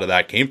where a lot of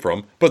that came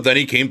from. But then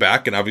he came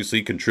back and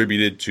obviously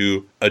contributed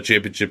to a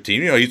championship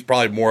team. He's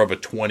probably more of a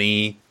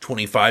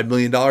 $25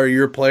 million a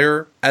year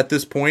player at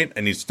this point,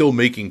 and he's still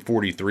making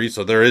 43.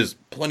 So there is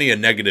plenty of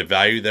negative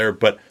value there,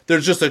 but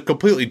there's just a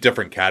completely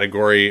different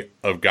category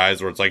of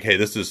guys where it's hey,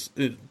 this is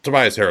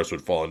Tobias Harris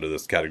would fall into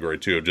this category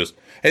too, of just,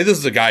 hey, this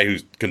is a guy who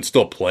can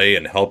still play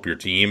and help your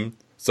team.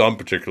 Some,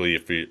 particularly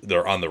if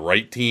they're on the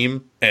right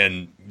team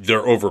and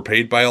they're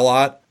overpaid by a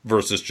lot,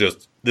 versus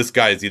just this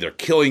guy is either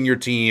killing your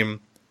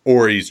team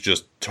or he's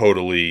just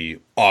totally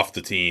off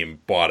the team,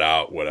 bought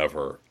out,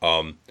 whatever.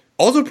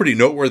 Also pretty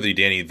noteworthy,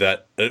 Danny,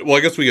 that, I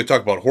guess we could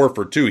talk about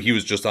Horford too. He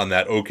was just on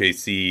that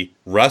OKC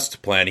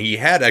rest plan. He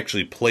had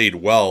actually played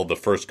well the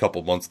first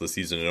couple months of the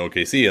season in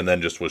OKC and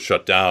then just was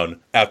shut down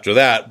after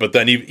that. But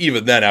then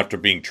even then, after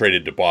being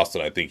traded to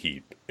Boston, I think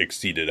he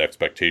exceeded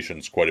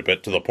expectations quite a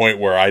bit, to the point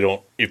where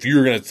if you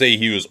were going to say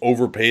he was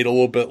overpaid a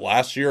little bit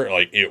last year,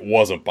 it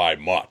wasn't by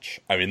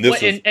much.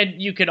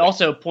 And you could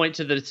also point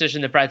to the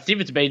decision that Brad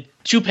Stevens made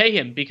to pay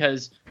him,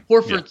 because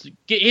Horford's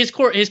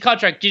his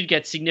contract did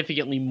get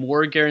significantly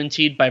more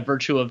guaranteed by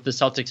virtue of the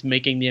Celtics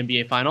making the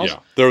NBA Finals. Yeah,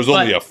 there was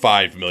only a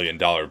 $5 million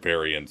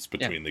variance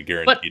between the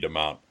guaranteed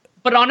amount.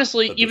 But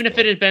honestly, even if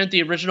it had been at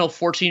the original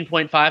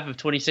 14.5 of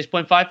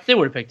 26.5, they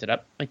would have picked it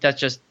up. That's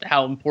just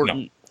how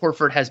important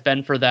Horford has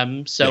been for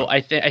them. So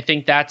I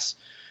think that's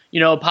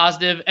a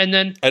positive. And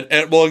then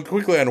and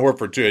quickly on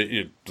Horford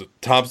too,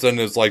 Thompson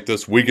is like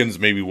this. Wiggins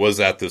maybe was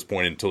at this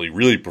point until he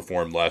really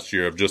performed last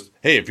year, of just,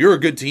 hey, if you're a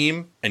good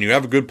team and you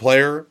have a good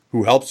player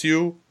who helps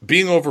you,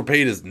 being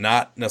overpaid is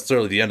not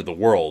necessarily the end of the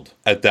world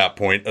at that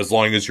point, as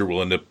long as you're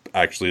willing to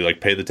actually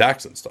pay the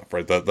tax and stuff,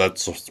 right?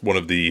 That's one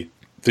of the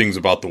things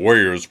about the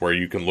Warriors, where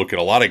you can look at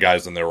a lot of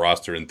guys on their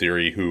roster in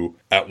theory who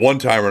at one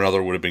time or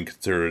another would have been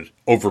considered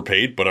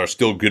overpaid, but are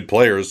still good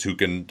players who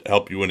can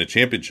help you win a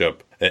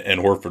championship. And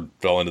Horford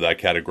fell into that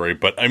category.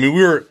 But we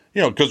were,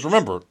 because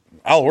remember,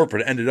 Al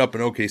Horford ended up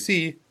in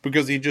OKC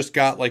because he just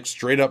got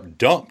straight up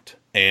dumped.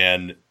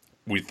 And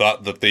we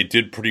thought that they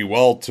did pretty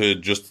well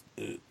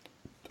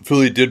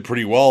Philly did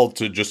pretty well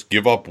to just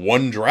give up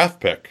one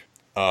draft pick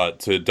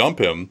to dump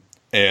him.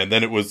 And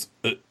then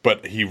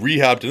but he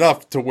rehabbed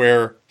enough to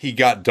where he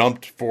got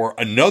dumped for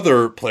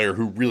another player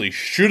who really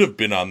should have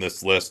been on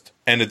this list.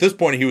 And at this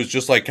point, he was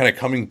just like kind of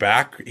coming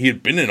back. He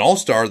had been an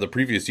all-star the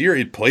previous year.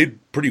 He'd played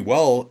pretty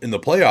well in the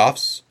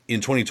playoffs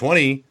in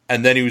 2020.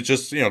 And then he was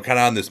just, kind of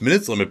on this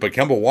minutes limit. But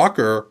Kemba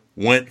Walker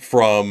went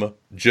from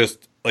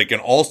just like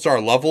an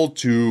all-star level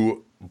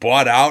to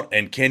bought out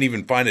and can't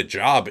even find a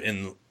job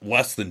in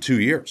less than 2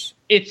 years.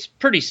 It's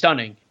pretty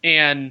stunning.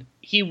 And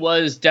he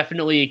was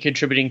definitely a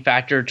contributing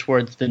factor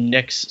towards the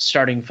Knicks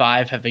starting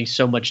five having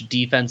so much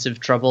defensive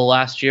trouble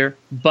last year.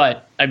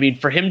 But, I mean,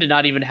 for him to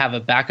not even have a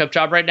backup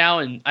job right now,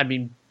 and, I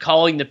mean,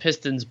 calling the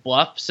Pistons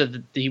bluff so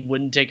that he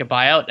wouldn't take a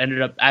buyout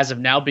ended up, as of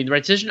now, being the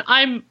right decision.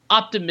 I'm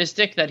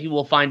optimistic that he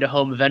will find a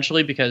home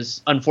eventually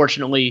because,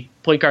 unfortunately,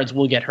 point guards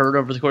will get hurt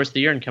over the course of the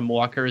year, and Kemba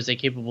Walker is a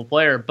capable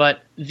player.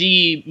 But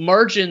the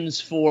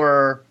margins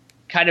for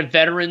kind of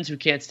veterans who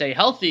can't stay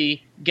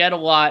healthy get a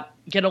lot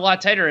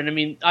tighter. And I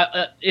mean,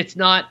 it's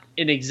not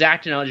an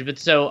exact analogy, but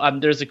so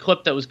there's a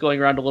clip that was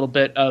going around a little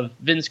bit of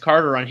Vince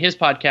Carter on his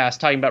podcast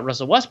talking about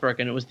Russell Westbrook.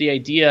 And it was the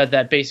idea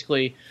that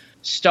basically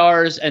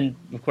stars, and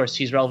of course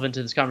he's relevant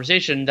to this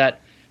conversation,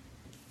 that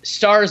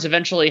stars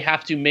eventually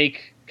have to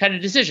make kind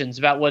of decisions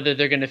about whether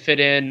they're going to fit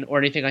in or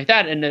anything like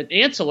that. And the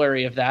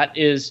ancillary of that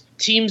is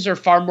teams are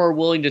far more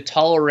willing to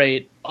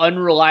tolerate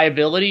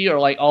unreliability or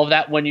like all of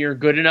that when you're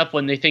good enough,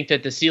 when they think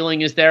that the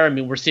ceiling is there. I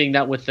mean, we're seeing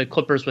that with the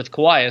Clippers with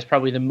Kawhi is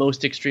probably the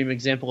most extreme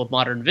example of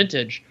modern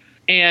vintage.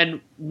 And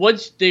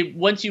once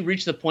you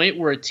reach the point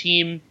where a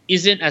team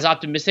isn't as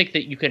optimistic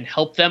that you can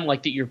help them,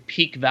 like that your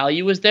peak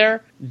value is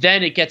there,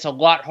 then it gets a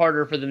lot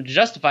harder for them to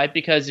justify it,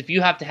 because if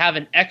you have to have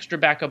an extra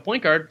backup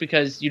point guard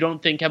because you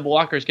don't think Kemba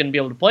Walker is going to be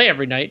able to play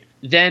every night,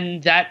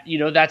 then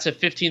that's a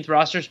 15th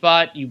roster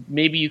spot.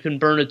 Maybe you can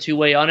burn a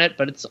two-way on it,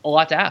 but it's a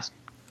lot to ask.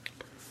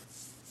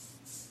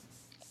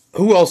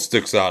 Who else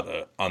sticks out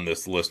on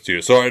this list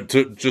too? So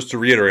just to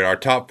reiterate, our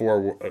top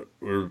four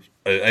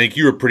I think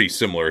you were pretty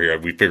similar here.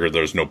 We figured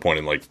there's no point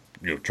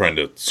in trying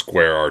to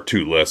square our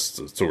two lists,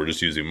 so we're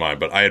just using mine.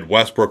 But I had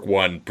Westbrook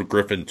 1,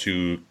 Griffin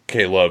 2,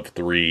 K-Love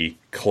 3,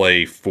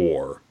 Clay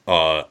 4.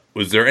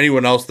 Was there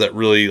anyone else that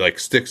really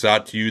sticks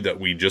out to you that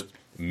we just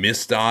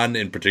missed on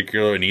in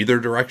particular in either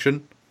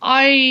direction?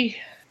 I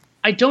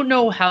don't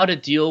know how to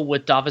deal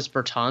with Davis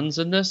Bertans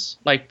in this.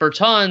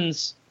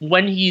 Bertans,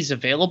 when he's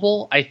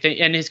available, I think,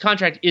 and his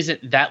contract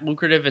isn't that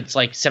lucrative. It's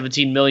like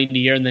 $17 million a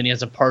year, and then he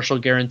has a partial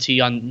guarantee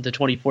on the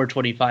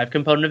 24-25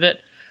 component of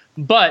it.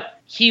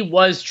 But he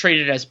was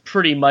traded as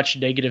pretty much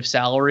negative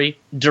salary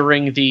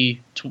during the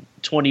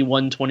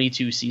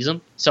 21-22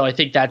 season. So I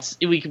think that's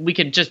we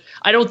can just.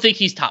 I don't think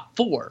he's top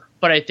 4,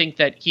 but I think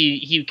that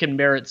he can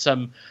merit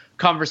some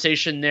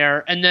conversation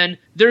there. And then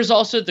there's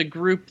also the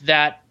group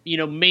that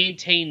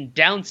maintain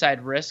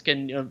downside risk,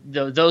 and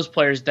those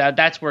players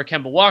that's where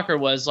Kemba Walker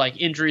was,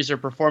 injuries or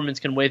performance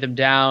can weigh them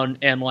down,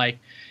 and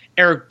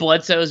Eric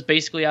Bledsoe is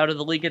basically out of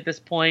the league at this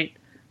point.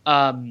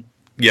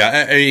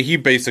 He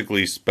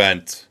basically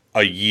spent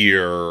a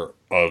year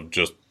of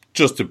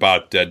just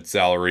about dead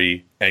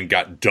salary and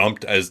got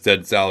dumped as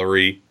dead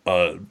salary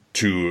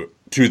to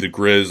the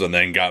Grizz, and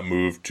then got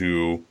moved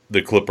to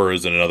the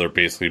Clippers in another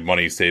basically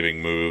money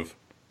saving move.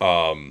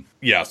 So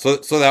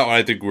that one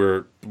I think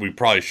we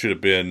probably should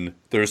have been.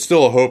 There's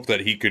still a hope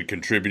that he could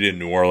contribute in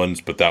New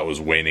Orleans, but that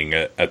was waning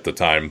at the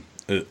time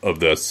of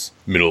this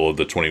middle of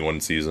the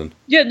 21 season.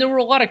 Yeah, and there were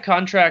a lot of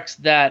contracts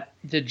that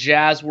the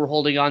Jazz were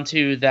holding on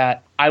to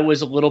that I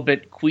was a little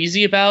bit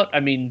queasy about.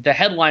 I mean, the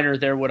headliner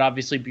there would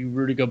obviously be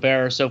Rudy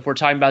Gobert. So if we're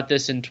talking about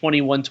this in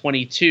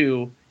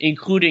 21-22,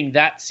 including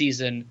that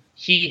season,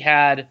 he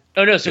had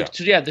the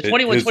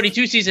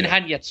 21-22 season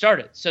hadn't yet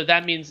started. So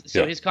that means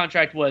his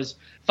contract was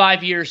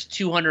 5 years,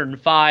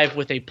 $205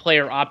 with a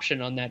player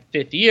option on that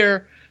 5th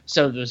year.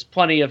 So there's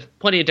plenty of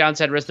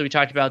downside risk that we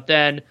talked about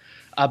then.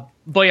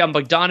 Bojan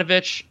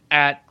Bogdanovic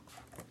at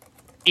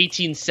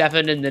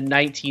 18-7 and then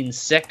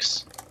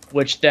 19-6,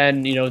 which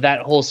then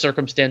that whole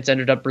circumstance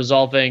ended up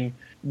resolving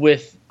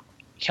with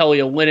Kelly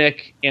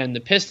Olynyk and the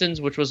Pistons,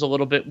 which was a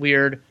little bit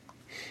weird.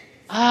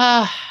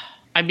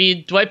 I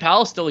mean, Dwight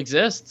Powell still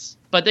exists,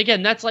 but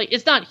again, that's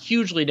it's not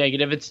hugely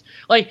negative. It's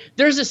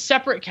there's a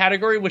separate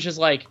category which is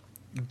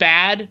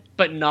bad,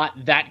 but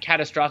not that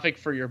catastrophic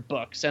for your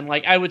books. And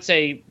I would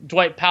say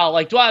Dwight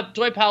Powell,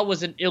 Dwight Powell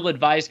was an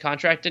ill-advised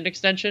contract and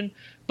extension,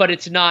 but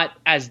it's not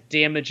as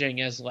damaging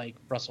as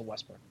Russell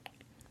Westbrook.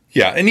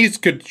 Yeah, and he's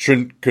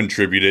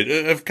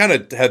contributed. I've kind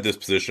of had this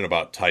position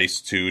about Tice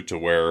too, to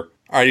where,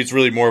 all right, he's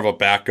really more of a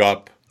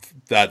backup.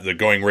 That the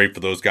going rate for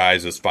those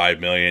guys is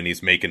 $5 million.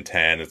 He's making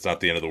 10. It's not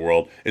the end of the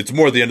world. It's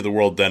more the end of the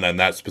world than on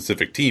that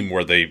specific team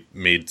where they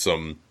made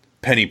some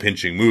penny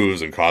pinching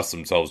moves and cost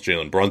themselves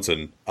Jalen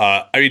Brunson.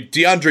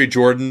 DeAndre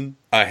Jordan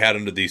I had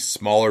under the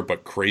smaller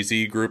but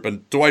crazy group,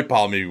 and Dwight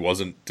Powell maybe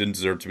didn't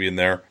deserve to be in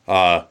there.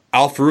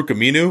 Al-Farouq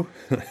Aminu,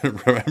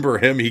 remember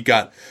him? He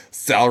got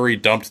salary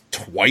dumped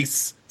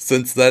twice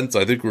since then, so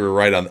I think we were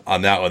right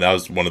on that one. That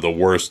was one of the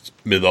worst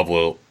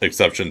mid-level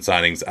exception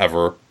signings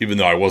ever, even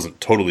though I wasn't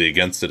totally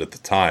against it at the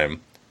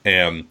time.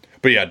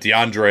 But yeah,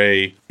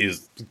 DeAndre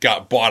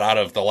got bought out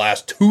of the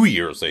last 2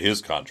 years of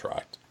his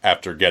contract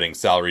after getting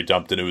salary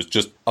dumped, and it was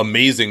just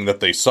amazing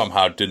that they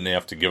somehow didn't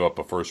have to give up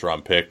a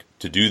first-round pick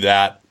to do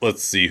that.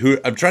 Let's see,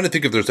 I'm trying to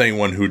think if there's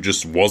anyone who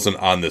just wasn't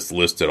on this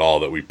list at all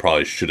that we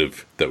probably should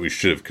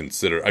have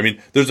considered. I mean,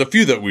 there's a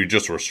few that we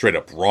just were straight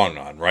up wrong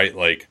on, right?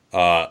 Like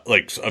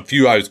a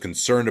few I was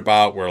concerned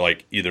about were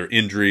like either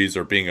injuries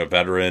or being a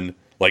veteran.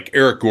 Like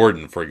Eric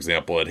Gordon, for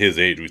example, at his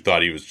age, we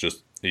thought he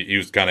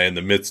was kind of in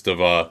the midst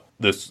of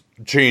this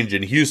change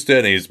in Houston,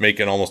 and he's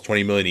making almost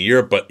 $20 million a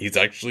year, but he's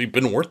actually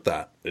been worth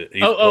that. He's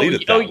played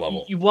at that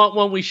level. You want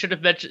one we should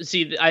have mentioned?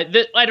 See, I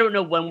don't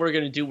know when we're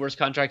going to do worst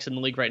contracts in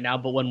the league right now,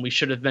 but when we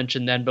should have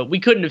mentioned then. But we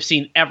couldn't have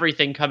seen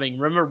everything coming.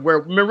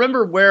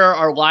 Remember where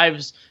our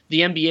lives, the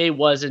NBA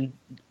was in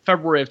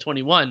February of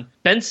 21.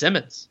 Ben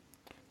Simmons.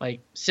 Like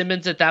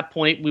Simmons at that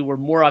point, we were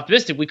more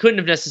optimistic. We couldn't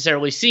have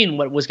necessarily seen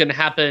what was going to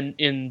happen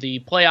in the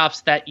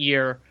playoffs that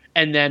year,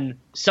 and then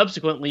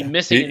subsequently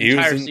missing an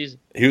entire season.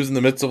 He was in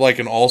the midst of like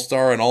an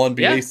all-star and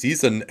all-NBA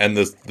season, and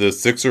the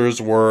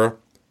Sixers were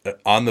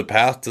on the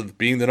path to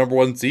being the number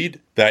one seed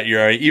that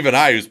year. Even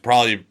who's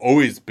probably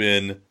always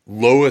been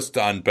lowest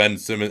on Ben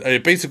Simmons.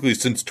 Basically,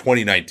 since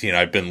 2019,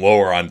 I've been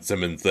lower on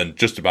Simmons than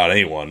just about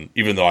anyone,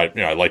 even though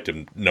I liked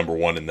him number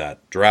one in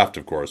that draft,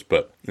 of course.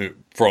 But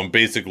from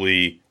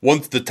basically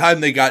once the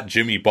time they got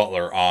Jimmy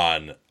Butler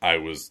on, I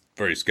was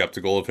very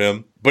skeptical of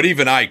him. But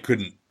even I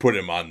couldn't put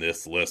him on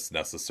this list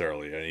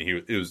necessarily. I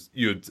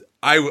mean,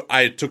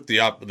 I took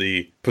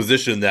the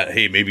position that,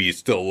 hey, maybe he's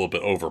still a little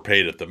bit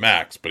overpaid at the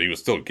max, but he was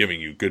still giving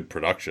you good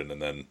production.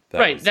 And then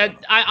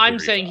I'm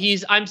saying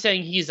he's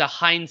a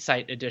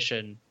hindsight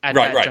addition at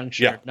that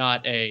juncture,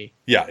 not a.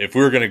 Yeah, if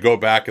we were going to go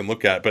back and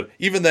look at it. But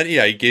even then,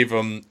 he gave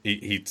him,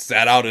 he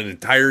sat out an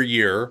entire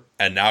year,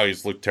 and now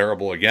he's looked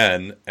terrible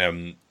again,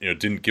 and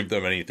didn't give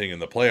them anything in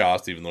the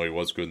playoffs, even though he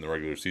was good in the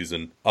regular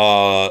season.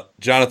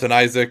 Jonathan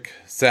Isaac,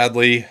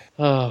 sadly,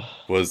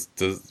 was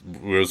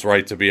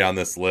right to be on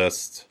this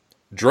list.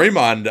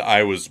 Draymond,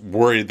 I was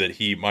worried that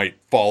he might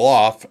fall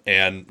off,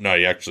 and no,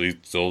 he actually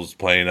still is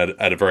playing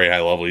at a very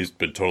high level. He's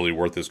been totally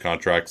worth his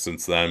contract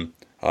since then.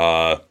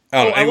 I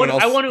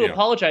want to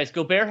apologize.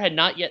 Gobert had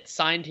not yet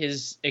signed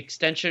his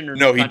extension.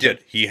 No, he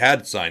did. He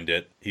had signed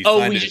it. He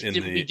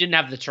didn't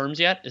have the terms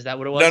yet? Is that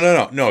what it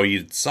was? No.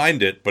 He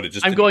signed it, but it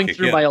just. I'm going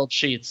through my old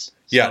sheets.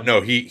 So. Yeah,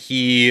 no.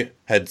 He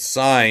had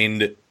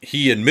signed.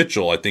 He and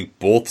Mitchell, I think,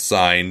 both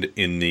signed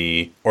in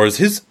the. Or is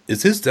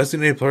his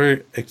designated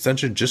player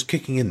extension just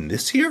kicking in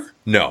this year?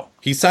 No,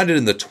 he signed it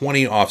in the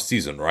 20 off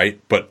season,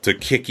 right? But to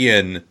kick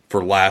in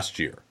for last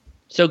year.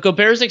 So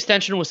Gobert's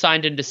extension was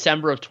signed in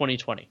December of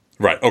 2020.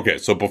 Right. Okay.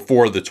 So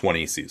before the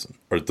 20 season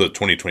or the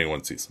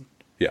 2021 season.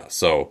 Yeah.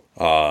 So,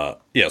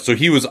 so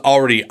he was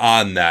already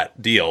on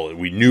that deal.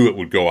 We knew it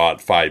would go out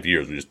 5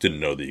 years. We just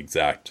didn't know the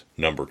exact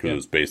number because it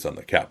was based on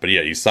the cap. But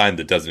yeah, he signed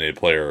the designated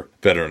player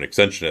veteran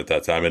extension at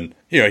that time. And,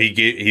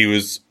 he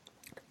was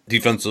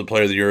defensive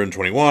player of the year in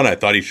 21. I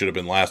thought he should have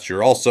been last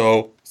year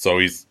also. So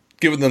he's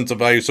given them some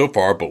value so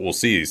far, but we'll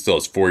see. He still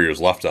has 4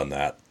 years left on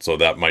that. So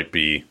that might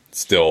be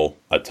still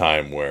a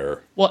time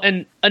where... Well,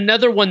 and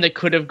another one that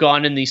could have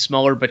gone in the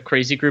smaller but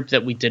crazy group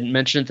that we didn't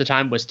mention at the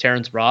time was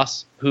Terrence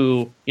Ross,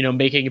 who,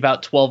 making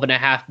about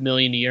 $12.5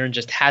 million a year and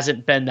just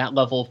hasn't been that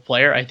level of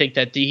player. I think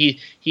that he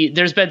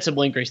there's been some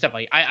lingering stuff.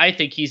 Like I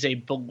think he's a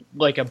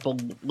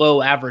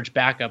below average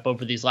backup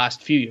over these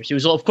last few years. He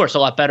was, of course, a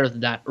lot better than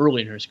that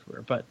early in his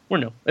career, but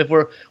if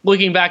we're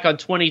looking back on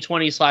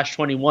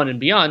 2020/21 and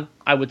beyond,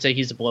 I would say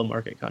he's a below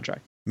market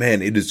contract.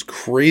 Man, it is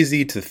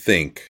crazy to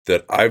think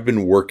that I've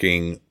been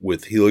working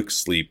with Helix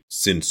Sleep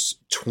since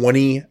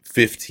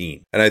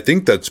 2015. And I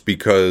think that's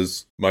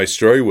because my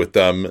story with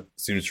them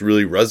seems to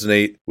really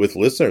resonate with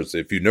listeners.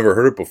 If you've never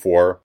heard it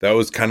before, that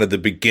was kind of the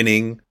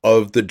beginning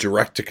of the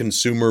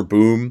direct-to-consumer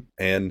boom.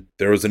 And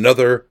there was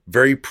another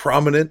very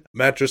prominent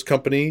mattress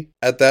company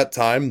at that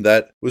time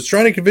that was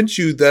trying to convince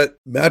you that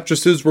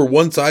mattresses were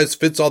one size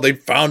fits all. They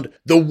found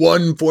the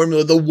one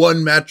formula, the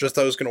one mattress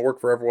that was going to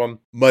work for everyone.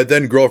 My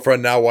then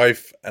girlfriend, now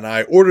wife, and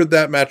I ordered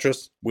that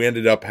mattress. We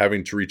ended up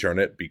having to return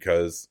it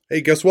because,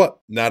 hey, guess what?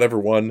 Not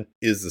everyone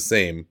is the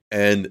same.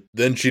 And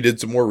then she did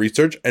some more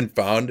research and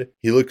found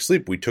Helix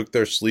Sleep. We took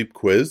their sleep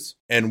quiz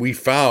and we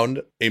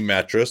found a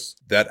mattress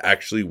that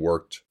actually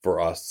worked for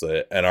us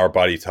and our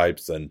body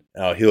types. And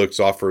Helix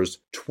offers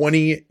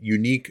 20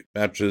 unique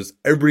mattresses.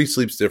 Everybody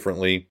sleeps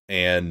differently.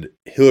 And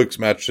Helix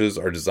mattresses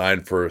are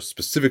designed for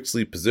specific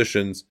sleep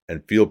positions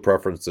and field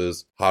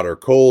preferences, hot or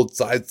cold,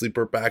 side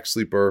sleeper, back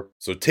sleeper.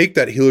 So take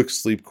that Helix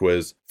Sleep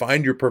quiz,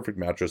 find your perfect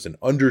mattress in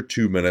under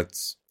 2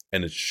 minutes,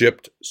 and it's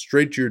shipped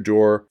straight to your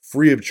door,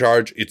 free of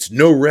charge. It's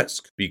no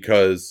risk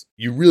because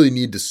you really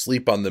need to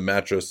sleep on the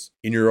mattress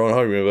in your own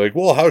home. You're like,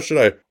 well, how should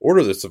I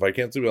order this if I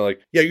can't sleep? I'm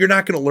like, yeah, you're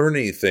not going to learn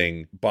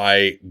anything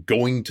by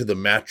going to the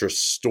mattress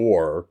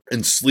store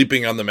and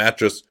sleeping on the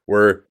mattress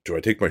where, do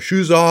I take my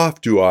shoes off?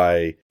 Do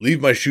I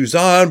leave my shoes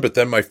on, but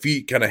then my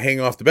feet kind of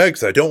hang off the bed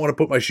because I don't want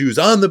to put my shoes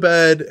on the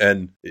bed?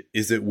 And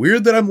is it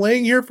weird that I'm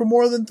laying here for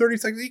more than 30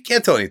 seconds? You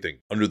can't tell anything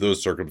under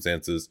those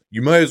circumstances.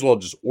 You might as well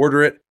just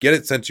order it, get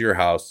it sent to your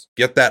house,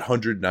 get that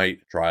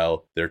 100-night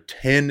trial. They're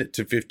 10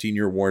 to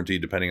 15-year warranty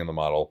depending on the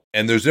model.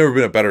 And there's never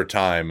been a better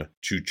time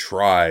to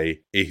try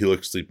a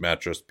Helix Sleep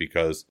mattress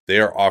because they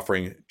are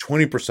offering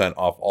 20%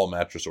 off all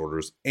mattress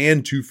orders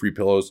and 2 free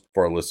pillows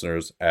for our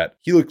listeners at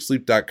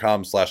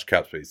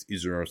helixsleep.com/capspace.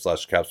 Easy to remember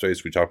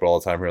 /capspace. We talk about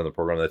all the time here on the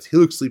program. That's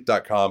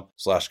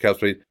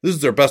helixsleep.com/capspace. This is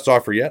their best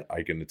offer yet.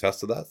 I can attest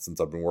to that since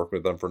I've been working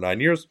with them for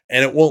 9 years,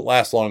 and it won't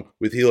last long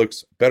with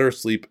Helix. Better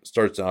sleep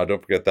starts now.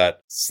 Don't forget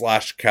that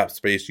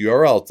 /capspace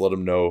URL to let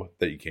them know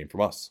that you came from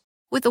us.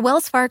 With the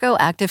Wells Fargo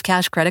Active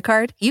Cash Credit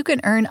Card, you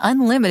can earn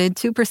unlimited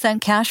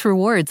 2% cash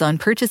rewards on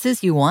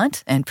purchases you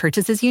want and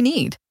purchases you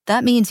need.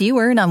 That means you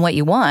earn on what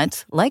you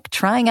want, like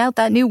trying out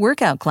that new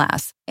workout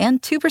class, and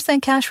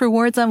 2% cash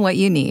rewards on what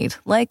you need,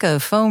 like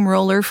a foam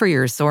roller for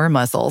your sore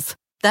muscles.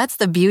 That's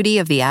the beauty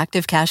of the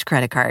Active Cash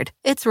Credit Card.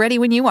 It's ready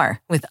when you are,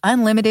 with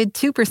unlimited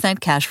 2%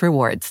 cash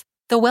rewards.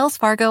 The Wells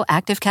Fargo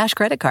Active Cash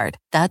Credit Card.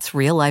 That's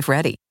real life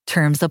ready.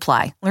 Terms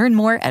apply. Learn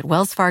more at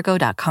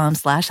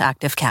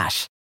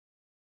wellsfargo.com/activecash.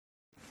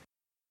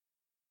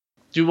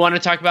 Do you want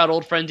to talk about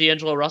old friend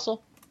D'Angelo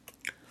Russell?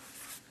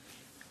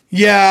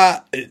 Yeah,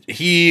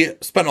 he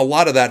spent a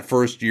lot of that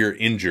first year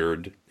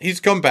injured.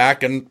 He's come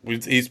back and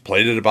he's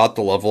played at about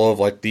the level of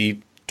like the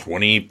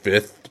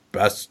 25th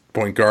best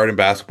point guard in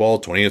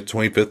basketball, 20th,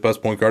 25th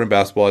best point guard in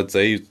basketball. I'd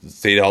say he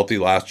stayed healthy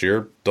last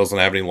year. Doesn't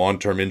have any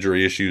long-term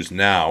injury issues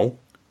now.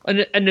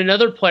 And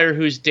another player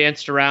who's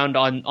danced around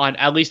on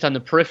at least on the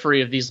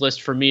periphery of these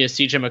lists for me is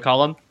CJ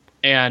McCollum.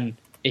 And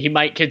he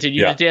might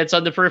continue to dance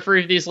on the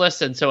periphery of these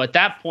lists. And so at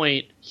that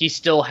point, he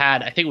still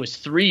had, I think it was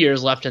 3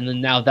 years left. And then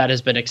now that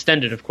has been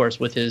extended, of course,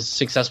 with his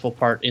successful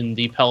part in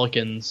the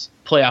Pelicans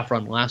playoff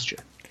run last year.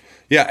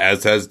 Yeah,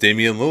 as has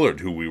Damian Lillard,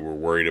 who we were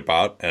worried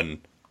about. And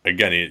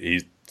again,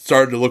 he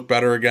started to look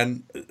better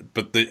again.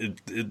 But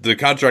the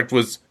contract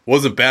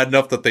wasn't bad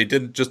enough that they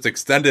didn't just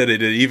extend it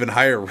at an even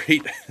higher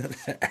rate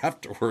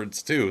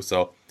afterwards, too.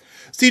 So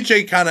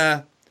CJ kind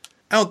of,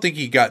 I don't think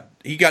he got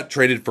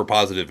traded for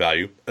positive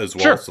value as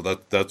well, so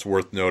that's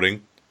worth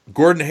noting.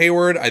 Gordon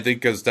Hayward, I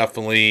think, is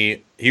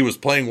definitely, he was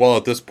playing well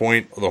at this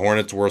point. The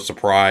Hornets were a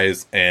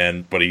surprise,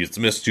 but he's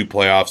missed 2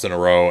 playoffs in a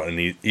row, and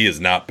he has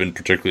not been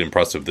particularly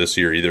impressive this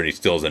year either, and he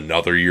still has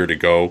another year to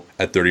go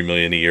at $30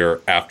 million a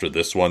year after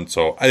this one,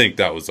 so I think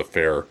that was a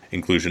fair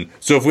inclusion.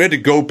 So if we had to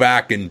go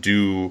back and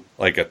do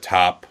like a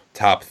top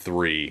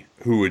 3,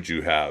 who would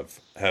you have?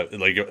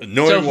 Like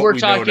knowing what we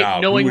know now.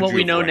 Knowing what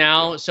we know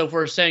now. So if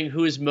we're saying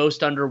who is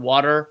most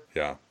underwater,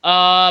 yeah.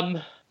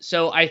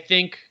 So I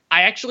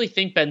actually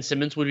think Ben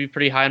Simmons would be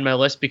pretty high on my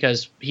list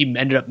because he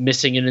ended up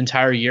missing an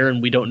entire year,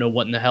 and we don't know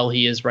what in the hell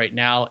he is right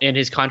now. And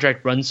his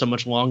contract runs so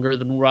much longer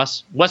than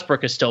Russ.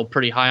 Westbrook is still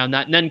pretty high on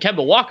that. And then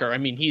Kemba Walker. I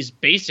mean, he's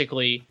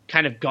basically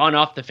kind of gone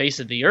off the face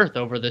of the earth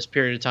over this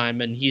period of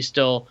time, and he's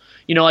still,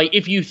 like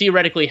if you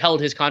theoretically held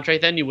his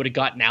contract, then you would have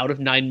gotten out of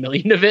 $9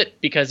 million of it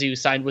because he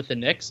was signed with the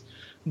Knicks.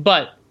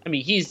 But I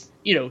mean, he's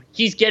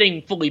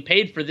getting fully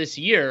paid for this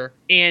year,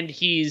 and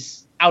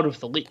he's out of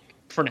the league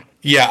for now.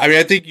 Yeah, I mean,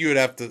 I think you would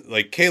have to,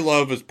 like,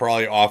 K-Love is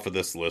probably off of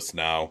this list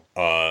now.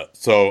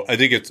 So I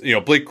think it's,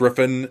 Blake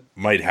Griffin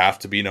might have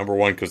to be number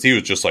 1 because he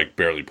was just like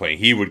barely playing.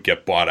 He would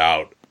get bought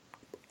out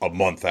a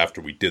month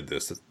after we did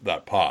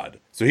that pod.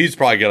 So he's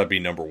probably got to be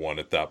number 1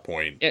 at that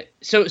point. Yeah,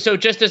 so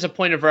just as a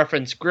point of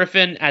reference,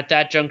 Griffin at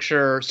that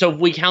juncture, so if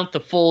we count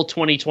the full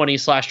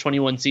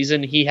 2020/21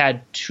 season, he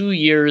had 2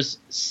 years,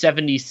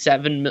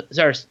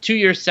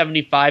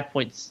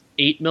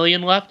 75.8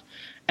 million left.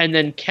 And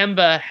then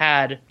Kemba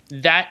had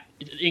that,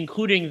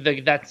 including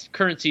that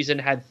current season,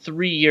 had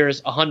 3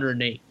 years,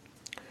 108.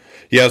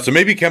 Yeah, so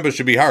maybe Kemba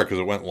should be higher because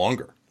it went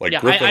longer. Like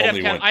Griffin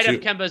only went 2. I'd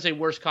have Kemba as a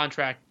worse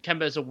contract.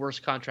 Kemba is a worse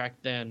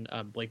contract than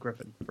Blake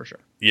Griffin for sure.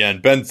 Yeah,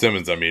 and Ben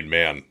Simmons. I mean,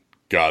 man,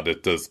 God,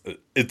 it does.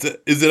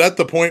 Is it at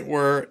the point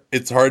where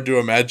it's hard to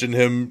imagine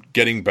him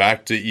getting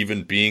back to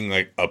even being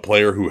like a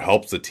player who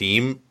helps a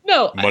team?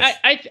 No,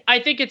 I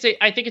think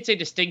it's a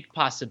distinct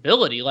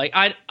possibility. Like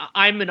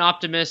I'm an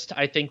optimist.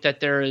 I think that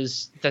there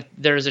is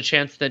a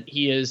chance that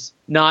he is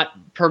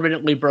not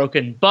permanently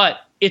broken, but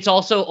it's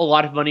also a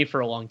lot of money for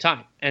a long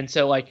time. And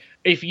so like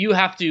if you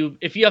have to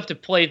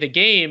play the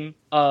game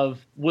of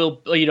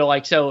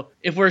so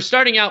if we're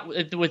starting out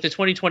with the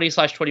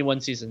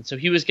 2020/21 season, so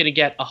he was going to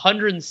get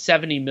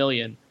 $170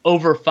 million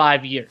over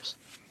 5 years.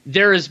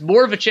 There is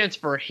more of a chance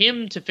for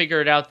him to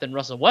figure it out than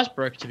Russell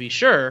Westbrook, to be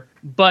sure,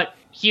 but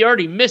he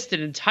already missed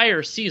an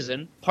entire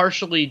season,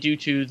 partially due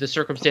to the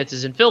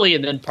circumstances in Philly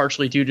and then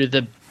partially due to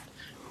the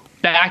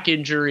back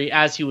injury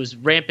as he was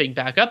ramping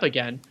back up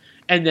again.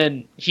 And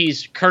then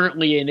he's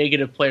currently a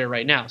negative player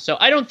right now. So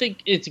I don't think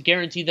it's a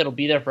guarantee that he'll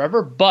be there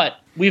forever, but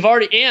we've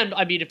already, and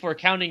I mean, if we're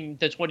counting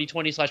the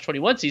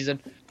 2020/21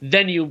 season,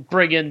 then you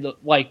bring in the,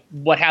 like,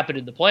 what happened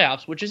in the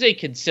playoffs, which is a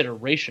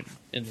consideration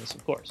in this,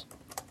 of course.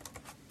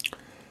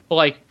 But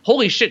like,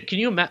 holy shit, can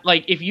you imagine,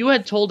 like, if you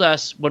had told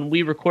us when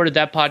we recorded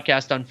that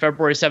podcast on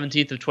February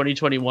 17th of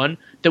 2021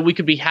 that we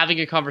could be having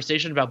a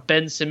conversation about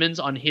Ben Simmons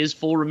on his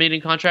full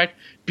remaining contract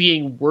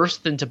being worse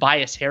than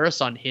Tobias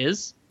Harris on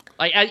his?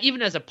 Like,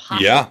 even as a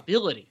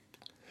possibility.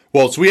 Yeah.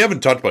 Well, so we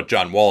haven't talked about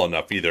John Wall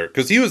enough either,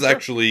 because he was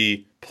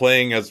actually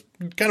playing as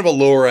kind of a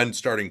lower-end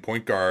starting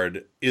point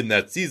guard in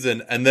that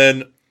season. And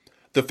then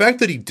the fact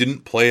that he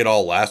didn't play at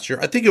all last year,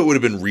 I think it would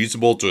have been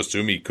reasonable to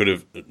assume he could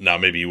have, now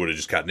maybe he would have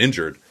just gotten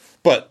injured,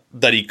 but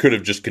that he could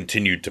have just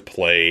continued to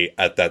play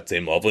at that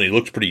same level. And he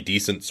looks pretty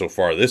decent so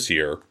far this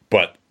year,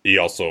 but he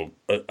also,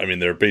 I mean,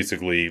 they're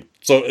basically,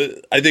 so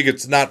I think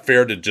it's not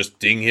fair to just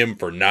ding him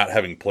for not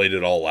having played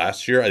at all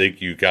last year. I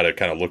think you got to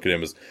kind of look at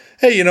him as,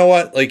 hey, you know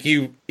what? Like,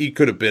 he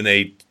could have been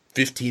a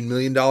 $15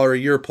 million a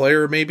year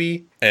player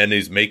maybe, and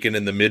he's making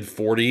in the mid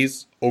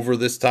 40s over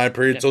this time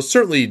period. Yeah. So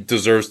certainly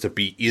deserves to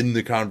be in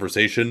the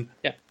conversation.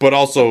 Yeah. But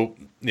also,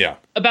 yeah.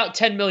 About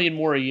 $10 million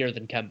more a year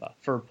than Kemba,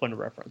 for a point of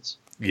reference.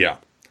 Yeah.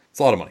 It's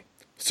a lot of money.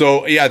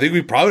 So, yeah, I think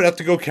we probably have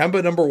to go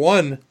Kemba number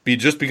one,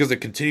 just because it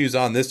continues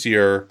on this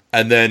year.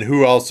 And then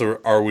who else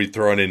are we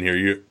throwing in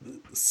here?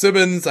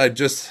 Simmons,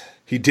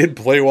 he did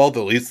play well at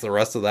least the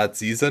rest of that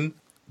season,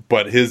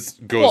 but his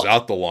goes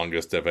out the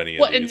longest of any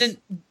of these. And then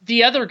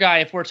the other guy,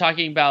 if we're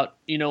talking about,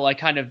 like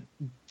kind of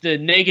the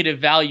negative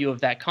value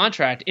of that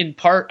contract, in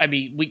part, I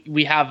mean,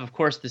 we have, of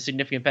course, the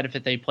significant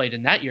benefit they played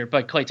in that year,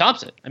 but Klay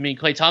Thompson. I mean,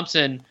 Klay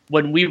Thompson,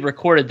 when we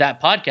recorded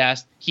that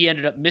podcast, he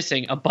ended up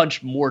missing a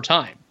bunch more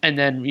time. And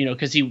then,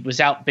 because he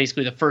was out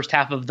basically the first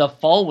half of the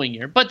following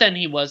year, but then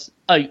he was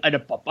a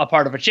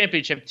part of a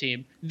championship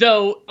team.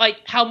 Though, like,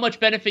 how much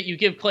benefit you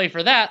give Klay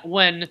for that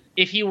when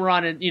if he were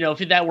on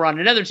if that were on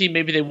another team,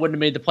 maybe they wouldn't have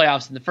made the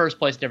playoffs in the first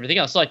place and everything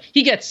else. So, like,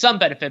 he gets some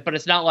benefit, but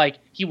it's not like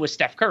he was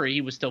Steph Curry.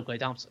 He was still Klay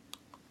Thompson.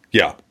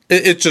 Yeah,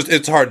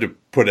 it's hard to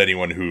put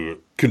anyone who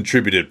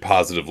contributed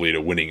positively to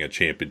winning a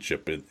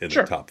championship in the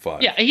top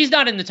five. Yeah, he's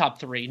not in the top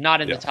three, not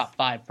in the top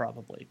five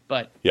probably,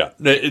 but yeah.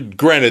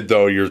 Granted,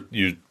 though,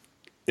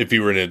 if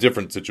you were in a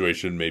different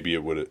situation, maybe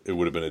it would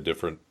have been a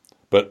different.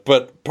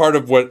 But part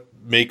of what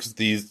makes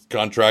these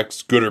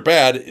contracts good or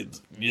bad,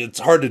 it's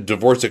hard to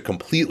divorce it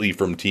completely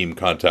from team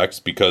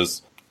context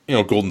because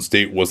Golden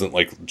State wasn't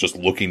like just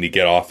looking to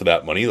get off of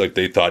that money. Like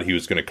they thought he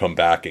was going to come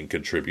back and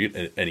contribute,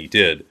 and he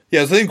did.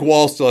 Yeah, so I think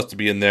Wall still has to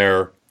be in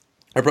there.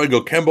 I'd probably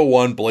go Kemba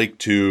 1, Blake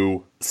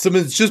 2.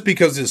 Simmons, just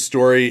because his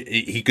story,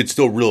 he could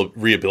still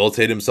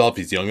rehabilitate himself.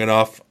 He's young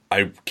enough.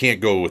 I can't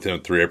go with him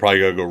 3. I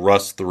probably got to go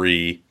Russ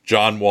 3,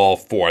 John Wall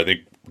 4. I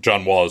think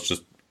John Wall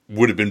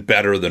would have been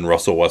better than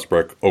Russell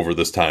Westbrook over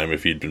this time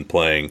if he'd been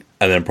playing.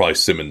 And then probably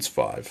Simmons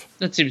 5.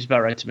 That seems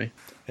about right to me.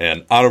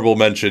 And honorable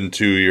mention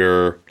to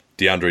your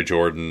DeAndre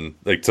Jordan,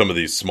 like some of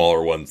these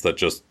smaller ones that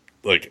just,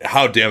 like,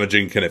 how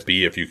damaging can it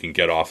be if you can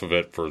get off of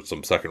it for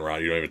some second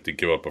round? You don't even have to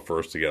give up a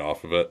first to get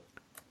off of it.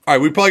 All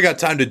right, we probably got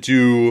time to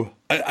do.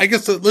 I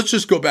guess let's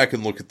just go back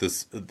and look at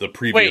the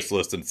previous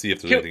list and see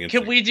if there's anything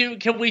interesting.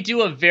 Can we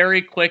do a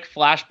very quick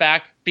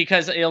flashback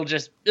because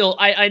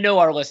I know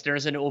our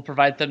listeners and it will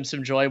provide them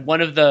some joy.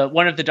 One of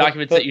the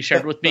documents that you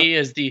shared with me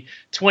is the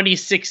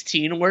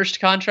 2016 worst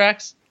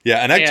contracts. Yeah,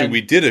 and actually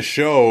we did a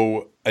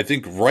show, I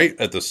think right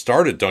at the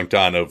start of Dunked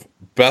On, of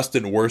best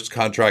and worst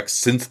contracts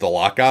since the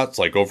lockouts,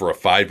 like over a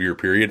 5-year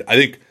period. I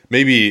think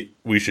maybe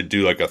we should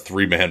do like a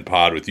 3-man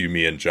pod with you,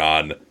 me, and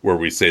John, where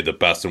we say the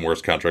best and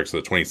worst contracts of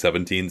the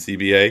 2017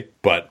 CBA.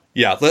 But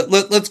yeah,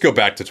 let's go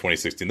back to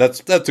 2016.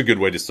 That's a good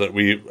way to start.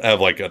 We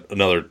have like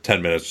another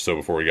 10 minutes or so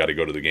before we got to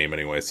go to the game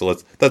anyway. So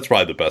that's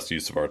probably the best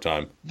use of our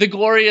time. The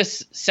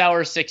glorious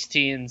Sour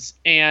 16s.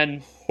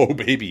 And oh,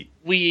 baby.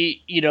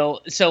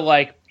 So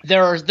like,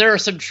 there are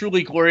some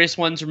truly glorious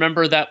ones.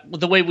 Remember that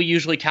the way we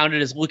usually count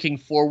it is looking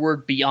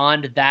forward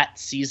beyond that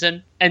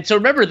season. And so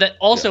remember that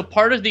also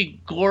part of the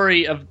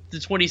glory of the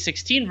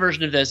 2016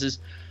 version of this is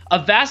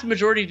a vast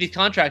majority of these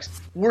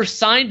contracts were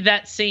signed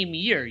that same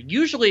year.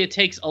 Usually it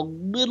takes a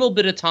little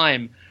bit of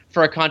time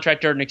for a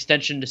contract or an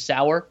extension to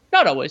sour.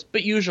 Not always,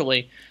 but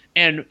usually.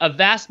 And a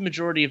vast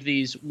majority of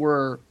these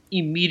were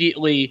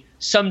immediately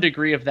some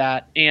degree of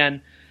that. And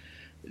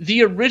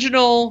the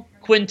original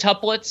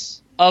quintuplets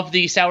of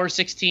the Sour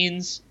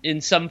 16s in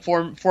some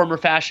form or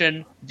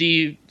fashion,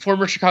 the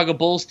former Chicago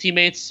Bulls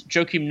teammates,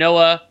 Joakim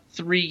Noah,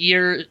 3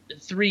 years.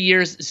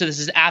 So this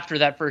is after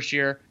that first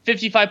year,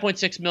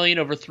 $55.6 million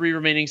over 3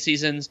 remaining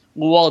seasons.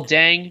 Luol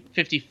Deng,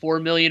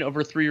 $54 million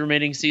over 3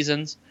 remaining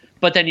seasons.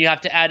 But then you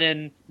have to add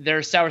in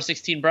their Sour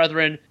 16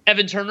 brethren.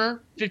 Evan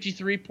Turner,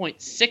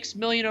 $53.6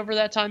 million over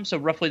that time, so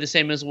roughly the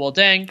same as Luol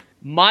Deng.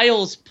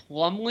 Miles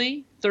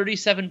Plumlee,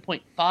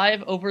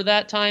 $37.5 over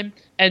that time.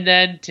 And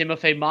then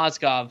Timofey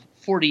Mozgov,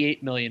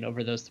 $48 million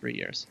over those 3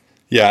 years.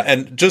 Yeah,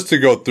 and just to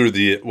go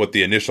through what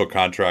the initial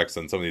contracts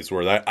and some of these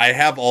were, I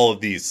have all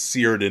of these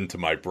seared into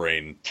my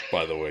brain,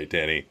 by the way,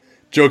 Danny,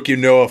 Joakim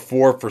Noah,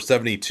 4 for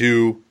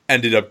 72,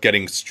 ended up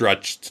getting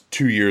stretched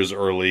 2 years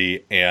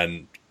early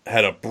and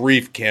had a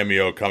brief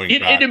cameo coming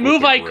back. In a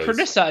move I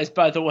criticized,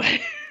 by the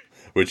way.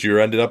 Which you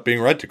ended up being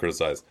right to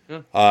criticize.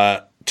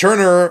 Yeah.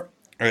 Turner,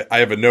 I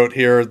have a note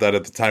here that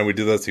at the time we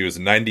did this, he was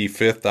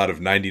 95th out of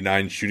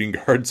 99 shooting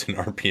guards in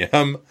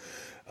RPM.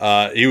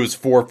 He was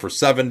 4 for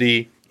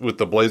 70 with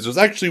the Blazers.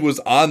 Actually was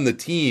on the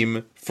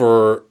team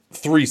for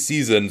 3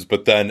 seasons,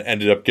 but then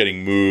ended up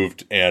getting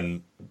moved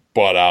and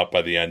bought out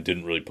by the end.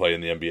 Didn't really play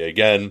in the NBA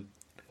again.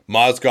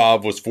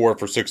 Mozgov was 4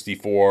 for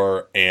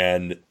 64,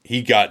 and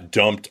he got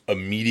dumped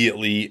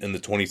immediately in the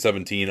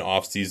 2017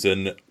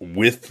 offseason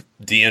with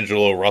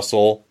D'Angelo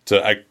Russell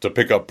to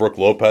pick up Brook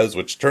Lopez,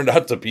 which turned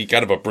out to be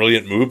kind of a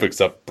brilliant move,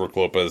 except Brook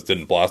Lopez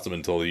didn't blossom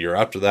until the year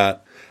after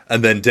that.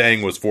 And then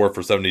Deng was 4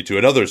 for 72,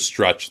 another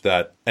stretch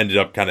that ended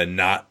up kind of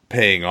not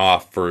paying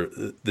off for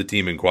the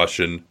team in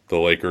question, the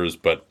Lakers.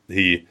 But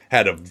he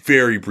had a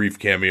very brief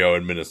cameo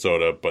in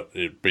Minnesota, but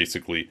it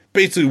basically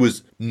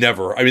was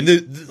never. I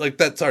mean, like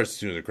that starts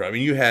to do the crowd. I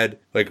mean, you had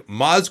like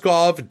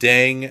Mozgov,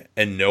 Deng,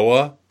 and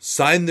Noah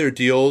sign their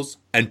deals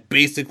and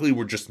basically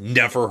were just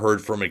never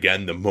heard from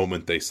again the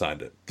moment they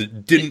signed it.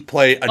 Didn't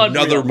play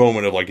another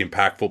moment of like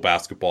impactful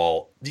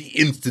basketball the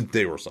instant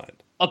they were signed.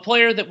 A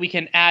player that we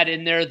can add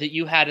in there that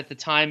you had at the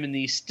time in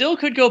the still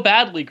could go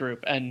badly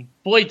group, and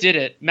boy did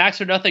it. Max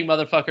or nothing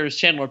motherfuckers,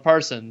 Chandler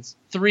Parsons.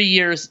 3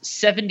 years,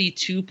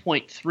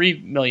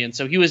 $72.3 million.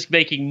 So he was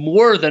making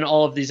more than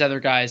all of these other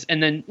guys.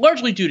 And then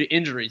largely due to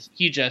injuries,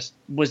 he just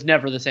was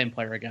never the same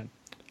player again.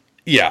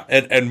 Yeah,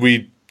 and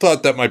we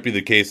thought that might be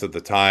the case at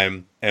the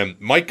time. And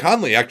Mike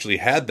Conley actually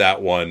had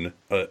that one,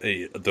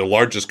 the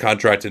largest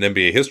contract in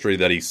NBA history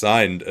that he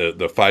signed,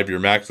 the 5-year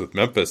max with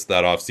Memphis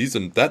that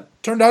offseason. That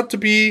turned out to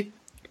be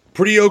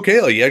pretty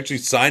okay. Like, he actually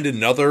signed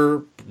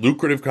another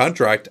lucrative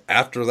contract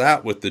after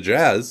that with the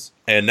Jazz,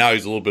 and now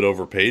he's a little bit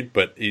overpaid.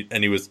 But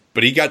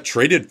he got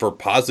traded for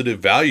positive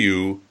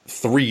value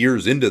 3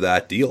 years into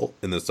that deal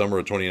in the summer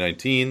of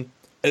 2019.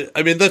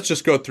 I mean, let's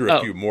just go through a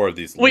few more of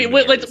these. Wait,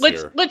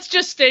 let's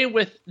just stay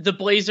with the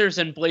Blazers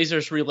and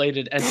Blazers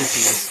related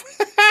entities.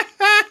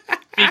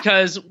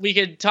 Because we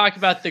could talk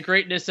about the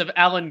greatness of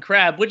Alan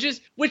Crabb,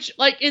 which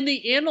like in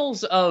the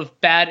annals of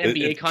bad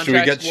NBA contracts. Should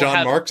we get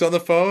Sean Marks on the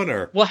phone,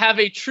 or we'll have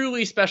a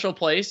truly special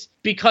place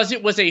because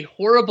it was a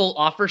horrible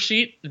offer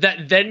sheet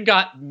that then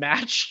got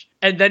matched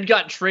and then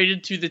got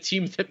traded to the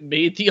team that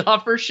made the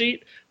offer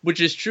sheet, which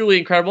is truly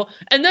incredible.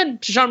 And then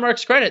to Sean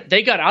Marks' credit,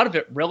 they got out of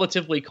it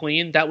relatively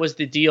clean. That was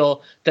the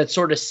deal that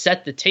sort of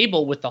set the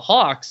table with the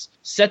Hawks,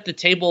 set the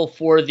table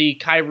for the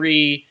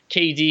Kyrie,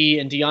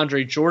 KD, and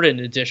DeAndre Jordan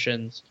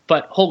additions.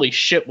 But holy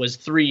shit, was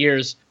 3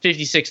 years,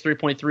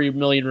 $3.3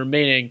 million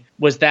remaining.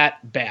 Was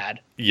that bad?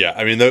 Yeah,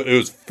 I mean, it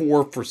was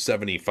 4 for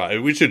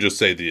 75. We should just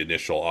say the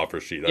initial offer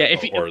sheet. Yeah,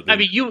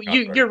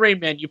 you're Rain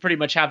Man. You pretty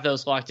much have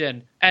those locked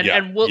in,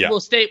 and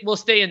we'll stay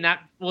in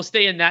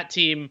that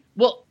team.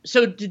 Well,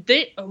 so did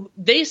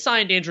they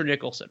signed Andrew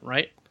Nicholson,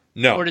 right?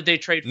 No, or did they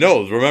trade?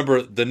 No,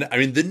 remember the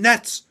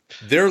Nets,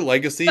 their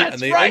legacy, and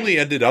they only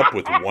ended up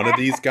with one of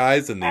these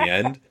guys in the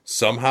end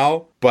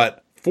somehow,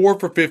 but 4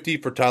 for 50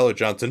 for Tyler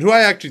Johnson, who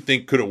I actually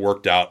think could have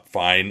worked out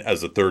fine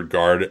as a third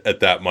guard at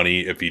that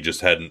money if he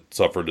just hadn't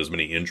suffered as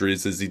many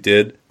injuries as he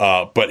did.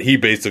 But he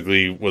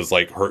basically was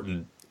like hurt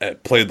and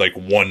played like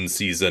one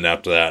season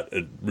after that.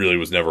 It really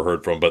was never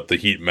heard from, but the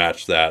Heat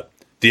matched that.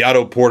 The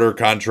Otto Porter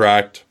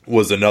contract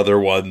was another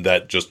one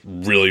that just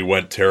really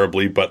went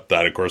terribly, but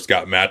that, of course,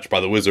 got matched by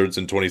the Wizards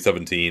in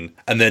 2017.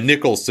 And then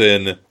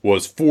Nicholson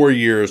was 4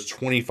 years,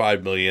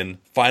 $25 million,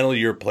 final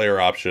year player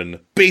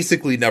option,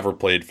 basically never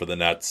played for the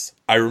Nets.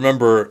 I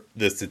remember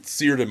this, it's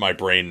seared in my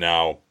brain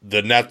now.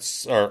 The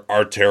Nets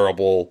are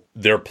terrible.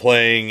 They're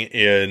playing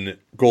in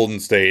Golden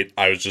State.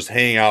 I was just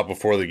hanging out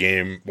before the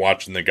game,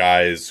 watching the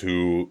guys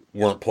who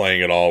weren't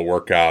playing at all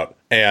work out.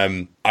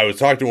 And I was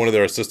talking to one of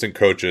their assistant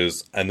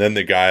coaches, and then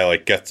the guy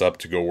like gets up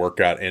to go work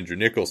out Andrew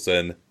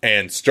Nicholson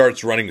and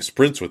starts running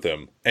sprints with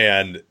him,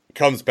 and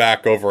comes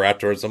back over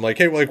afterwards. I'm like,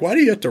 hey, like, why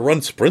do you have to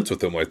run sprints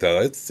with him like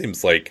that? It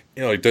seems like,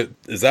 like,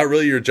 is that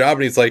really your job?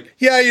 And he's like,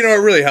 yeah, it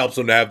really helps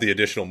him to have the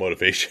additional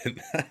motivation.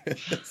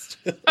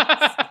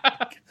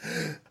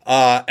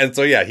 And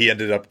so, yeah, he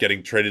ended up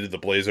getting traded to the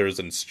Blazers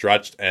and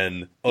stretched,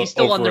 and he's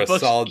still on their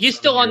books. He's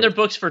still on their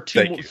books for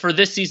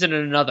this season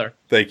and another.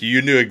 Thank you.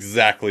 You knew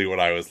exactly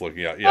what I was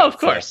looking at. Yeah, of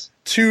course.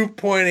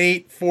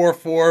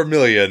 $2.844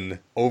 million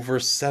over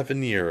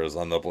 7 years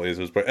on the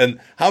Blazers. And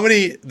how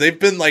many, they've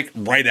been like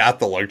right at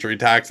the luxury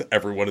tax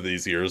every one of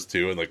these years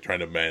too, and like trying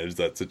to manage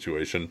that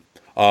situation.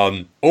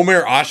 Omer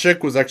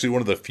Asik was actually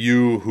one of the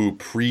few who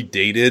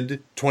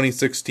predated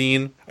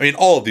 2016. I mean,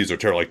 all of these are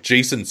terrible. Like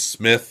Jason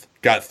Smith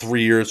got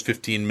 3 years,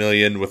 $15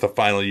 million with a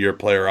final year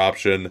player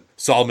option.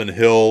 Solomon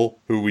Hill,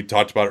 who we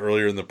talked about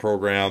earlier in the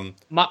program.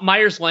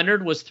 Myers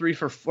Leonard was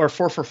 4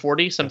 for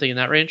 40, something in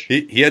that range.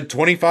 He had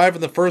 25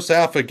 in the first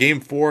half of Game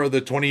 4 of the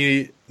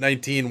 2019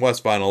 19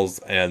 West Finals,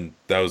 and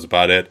that was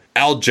about it.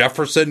 Al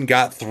Jefferson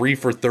got 3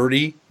 for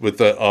 30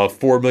 with a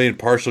 $4 million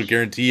partial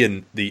guarantee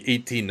in the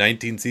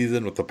 18-19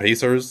 season with the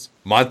Pacers.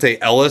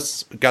 Monte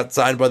Ellis got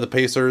signed by the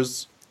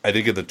Pacers, I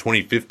think in the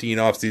 2015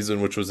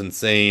 offseason, which was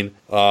insane.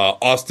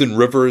 Austin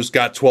Rivers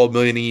got $12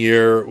 million a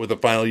year with a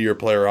final year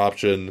player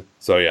option.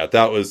 So yeah,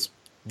 that was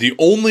the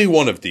only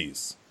one of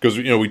these. Because,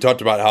 we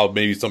talked about how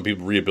maybe some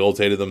people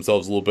rehabilitated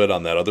themselves a little bit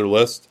on that other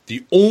list.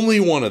 The only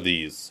one of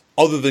these,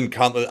 other than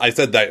Conley, I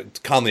said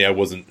that Conley, he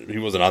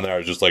wasn't on there. I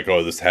was just like,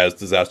 oh, this has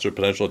disaster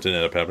potential. It didn't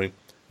end up happening.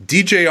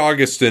 DJ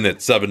Augustin at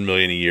 $7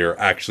 million a year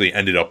actually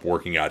ended up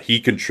working out. He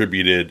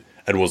contributed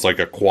and was like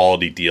a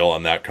quality deal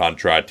on that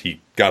contract.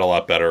 He got a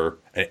lot better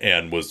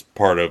and was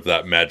part of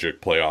that Magic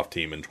playoff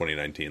team in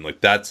 2019.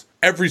 Like, that's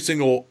every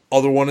single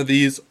other one of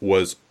these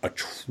was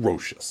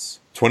atrocious.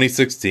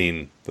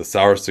 2016, the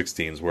Sour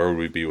 16s, where would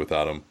we be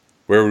without him?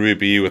 Where would we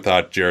be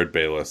without Jared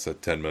Bayless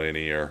at $10 million a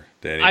year?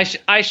 Danny?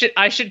 I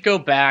should go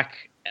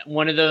back.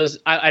 One of those,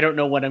 I don't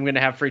know when I'm going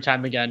to have free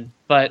time again,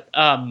 but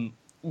and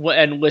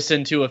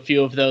listen to a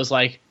few of those,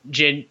 like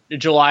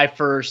July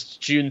 1st,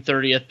 June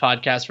 30th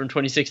podcasts from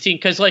 2016,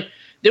 because like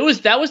that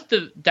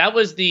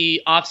was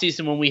the off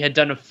season when we had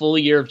done a full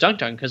year of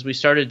Dunked On, because we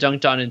started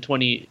Dunked On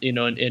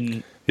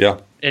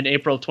in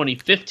April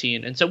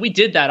 2015, and so we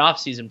did that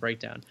off-season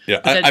breakdown. Yeah,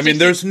 I mean,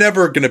 there's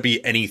never going to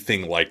be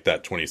anything like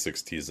that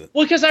 2016 season.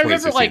 Well, because I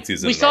remember, like,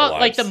 we saw,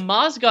 like, the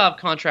Mozgov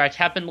contract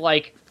happened,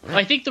 like,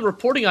 I think the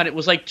reporting on it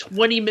was, like,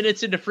 20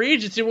 minutes into free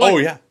agency.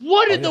 We're like,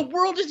 what in the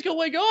world is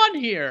going on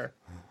here?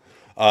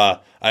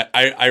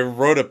 I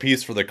wrote a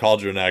piece for the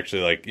Cauldron,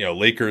 actually, like,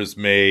 Lakers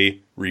may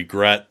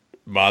regret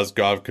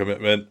Mozgov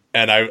commitment,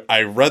 and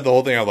I read the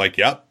whole thing. I'm like,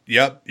 yep,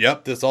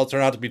 this all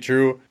turned out to be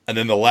true. And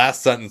then the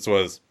last sentence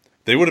was,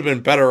 they would have been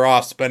better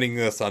off spending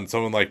this on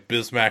someone like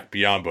Bismack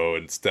Biyombo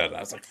instead. I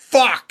was like,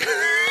 fuck!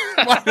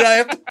 Why did I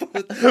have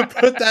to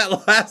put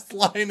that last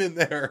line in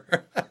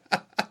there?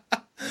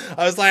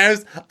 I was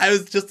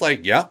just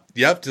like, yep,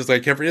 just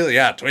like, can't forget it.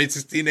 Yeah,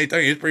 2016, Nate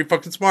Duncan, he's pretty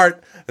fucking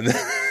smart. And then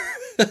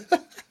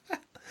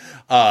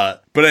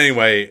but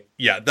anyway,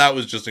 yeah, that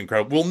was just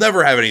incredible. We'll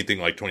never have anything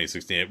like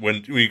 2016.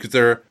 When you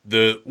consider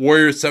the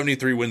Warriors'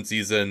 73-win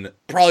season,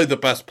 probably the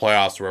best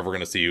playoffs we're ever going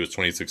to see was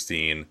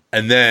 2016.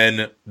 And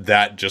then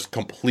that just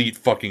complete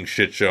fucking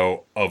shit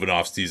show of an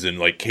offseason,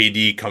 like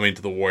KD coming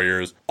to the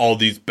Warriors, all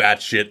these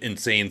batshit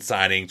insane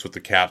signings with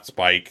the cap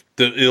spike.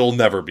 It'll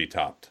never be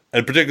topped.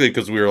 And particularly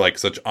because we were like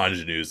such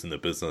ingenues in the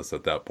business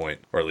at that point,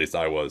 or at least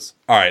I was.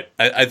 All right,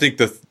 I think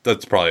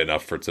that's probably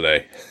enough for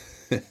today.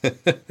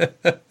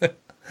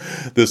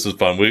 This was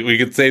fun. We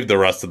could save the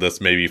rest of this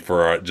maybe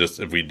for just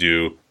if we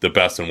do the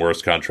best and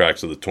worst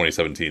contracts of the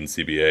 2017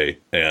 CBA.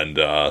 And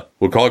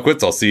we'll call it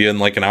quits. I'll see you in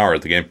like an hour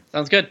at the game.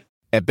 Sounds good.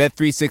 At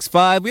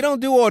Bet365, we don't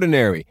do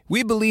ordinary.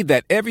 We believe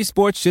that every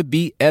sport should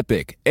be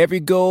epic. Every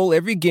goal,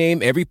 every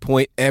game, every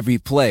point, every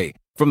play.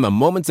 From the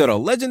moments that are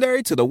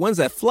legendary to the ones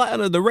that fly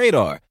under the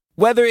radar.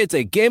 Whether it's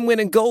a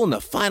game-winning goal in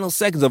the final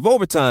seconds of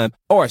overtime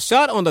or a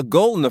shot on the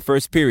goal in the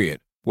first period.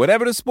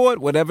 Whatever the sport,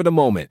 whatever the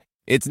moment.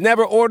 It's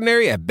never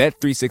ordinary at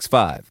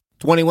Bet365.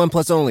 21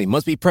 plus only.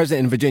 Must be present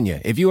in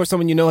Virginia. If you or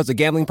someone you know has a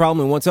gambling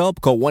problem and wants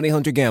help, call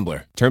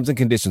 1-800-GAMBLER. Terms and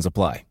conditions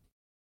apply.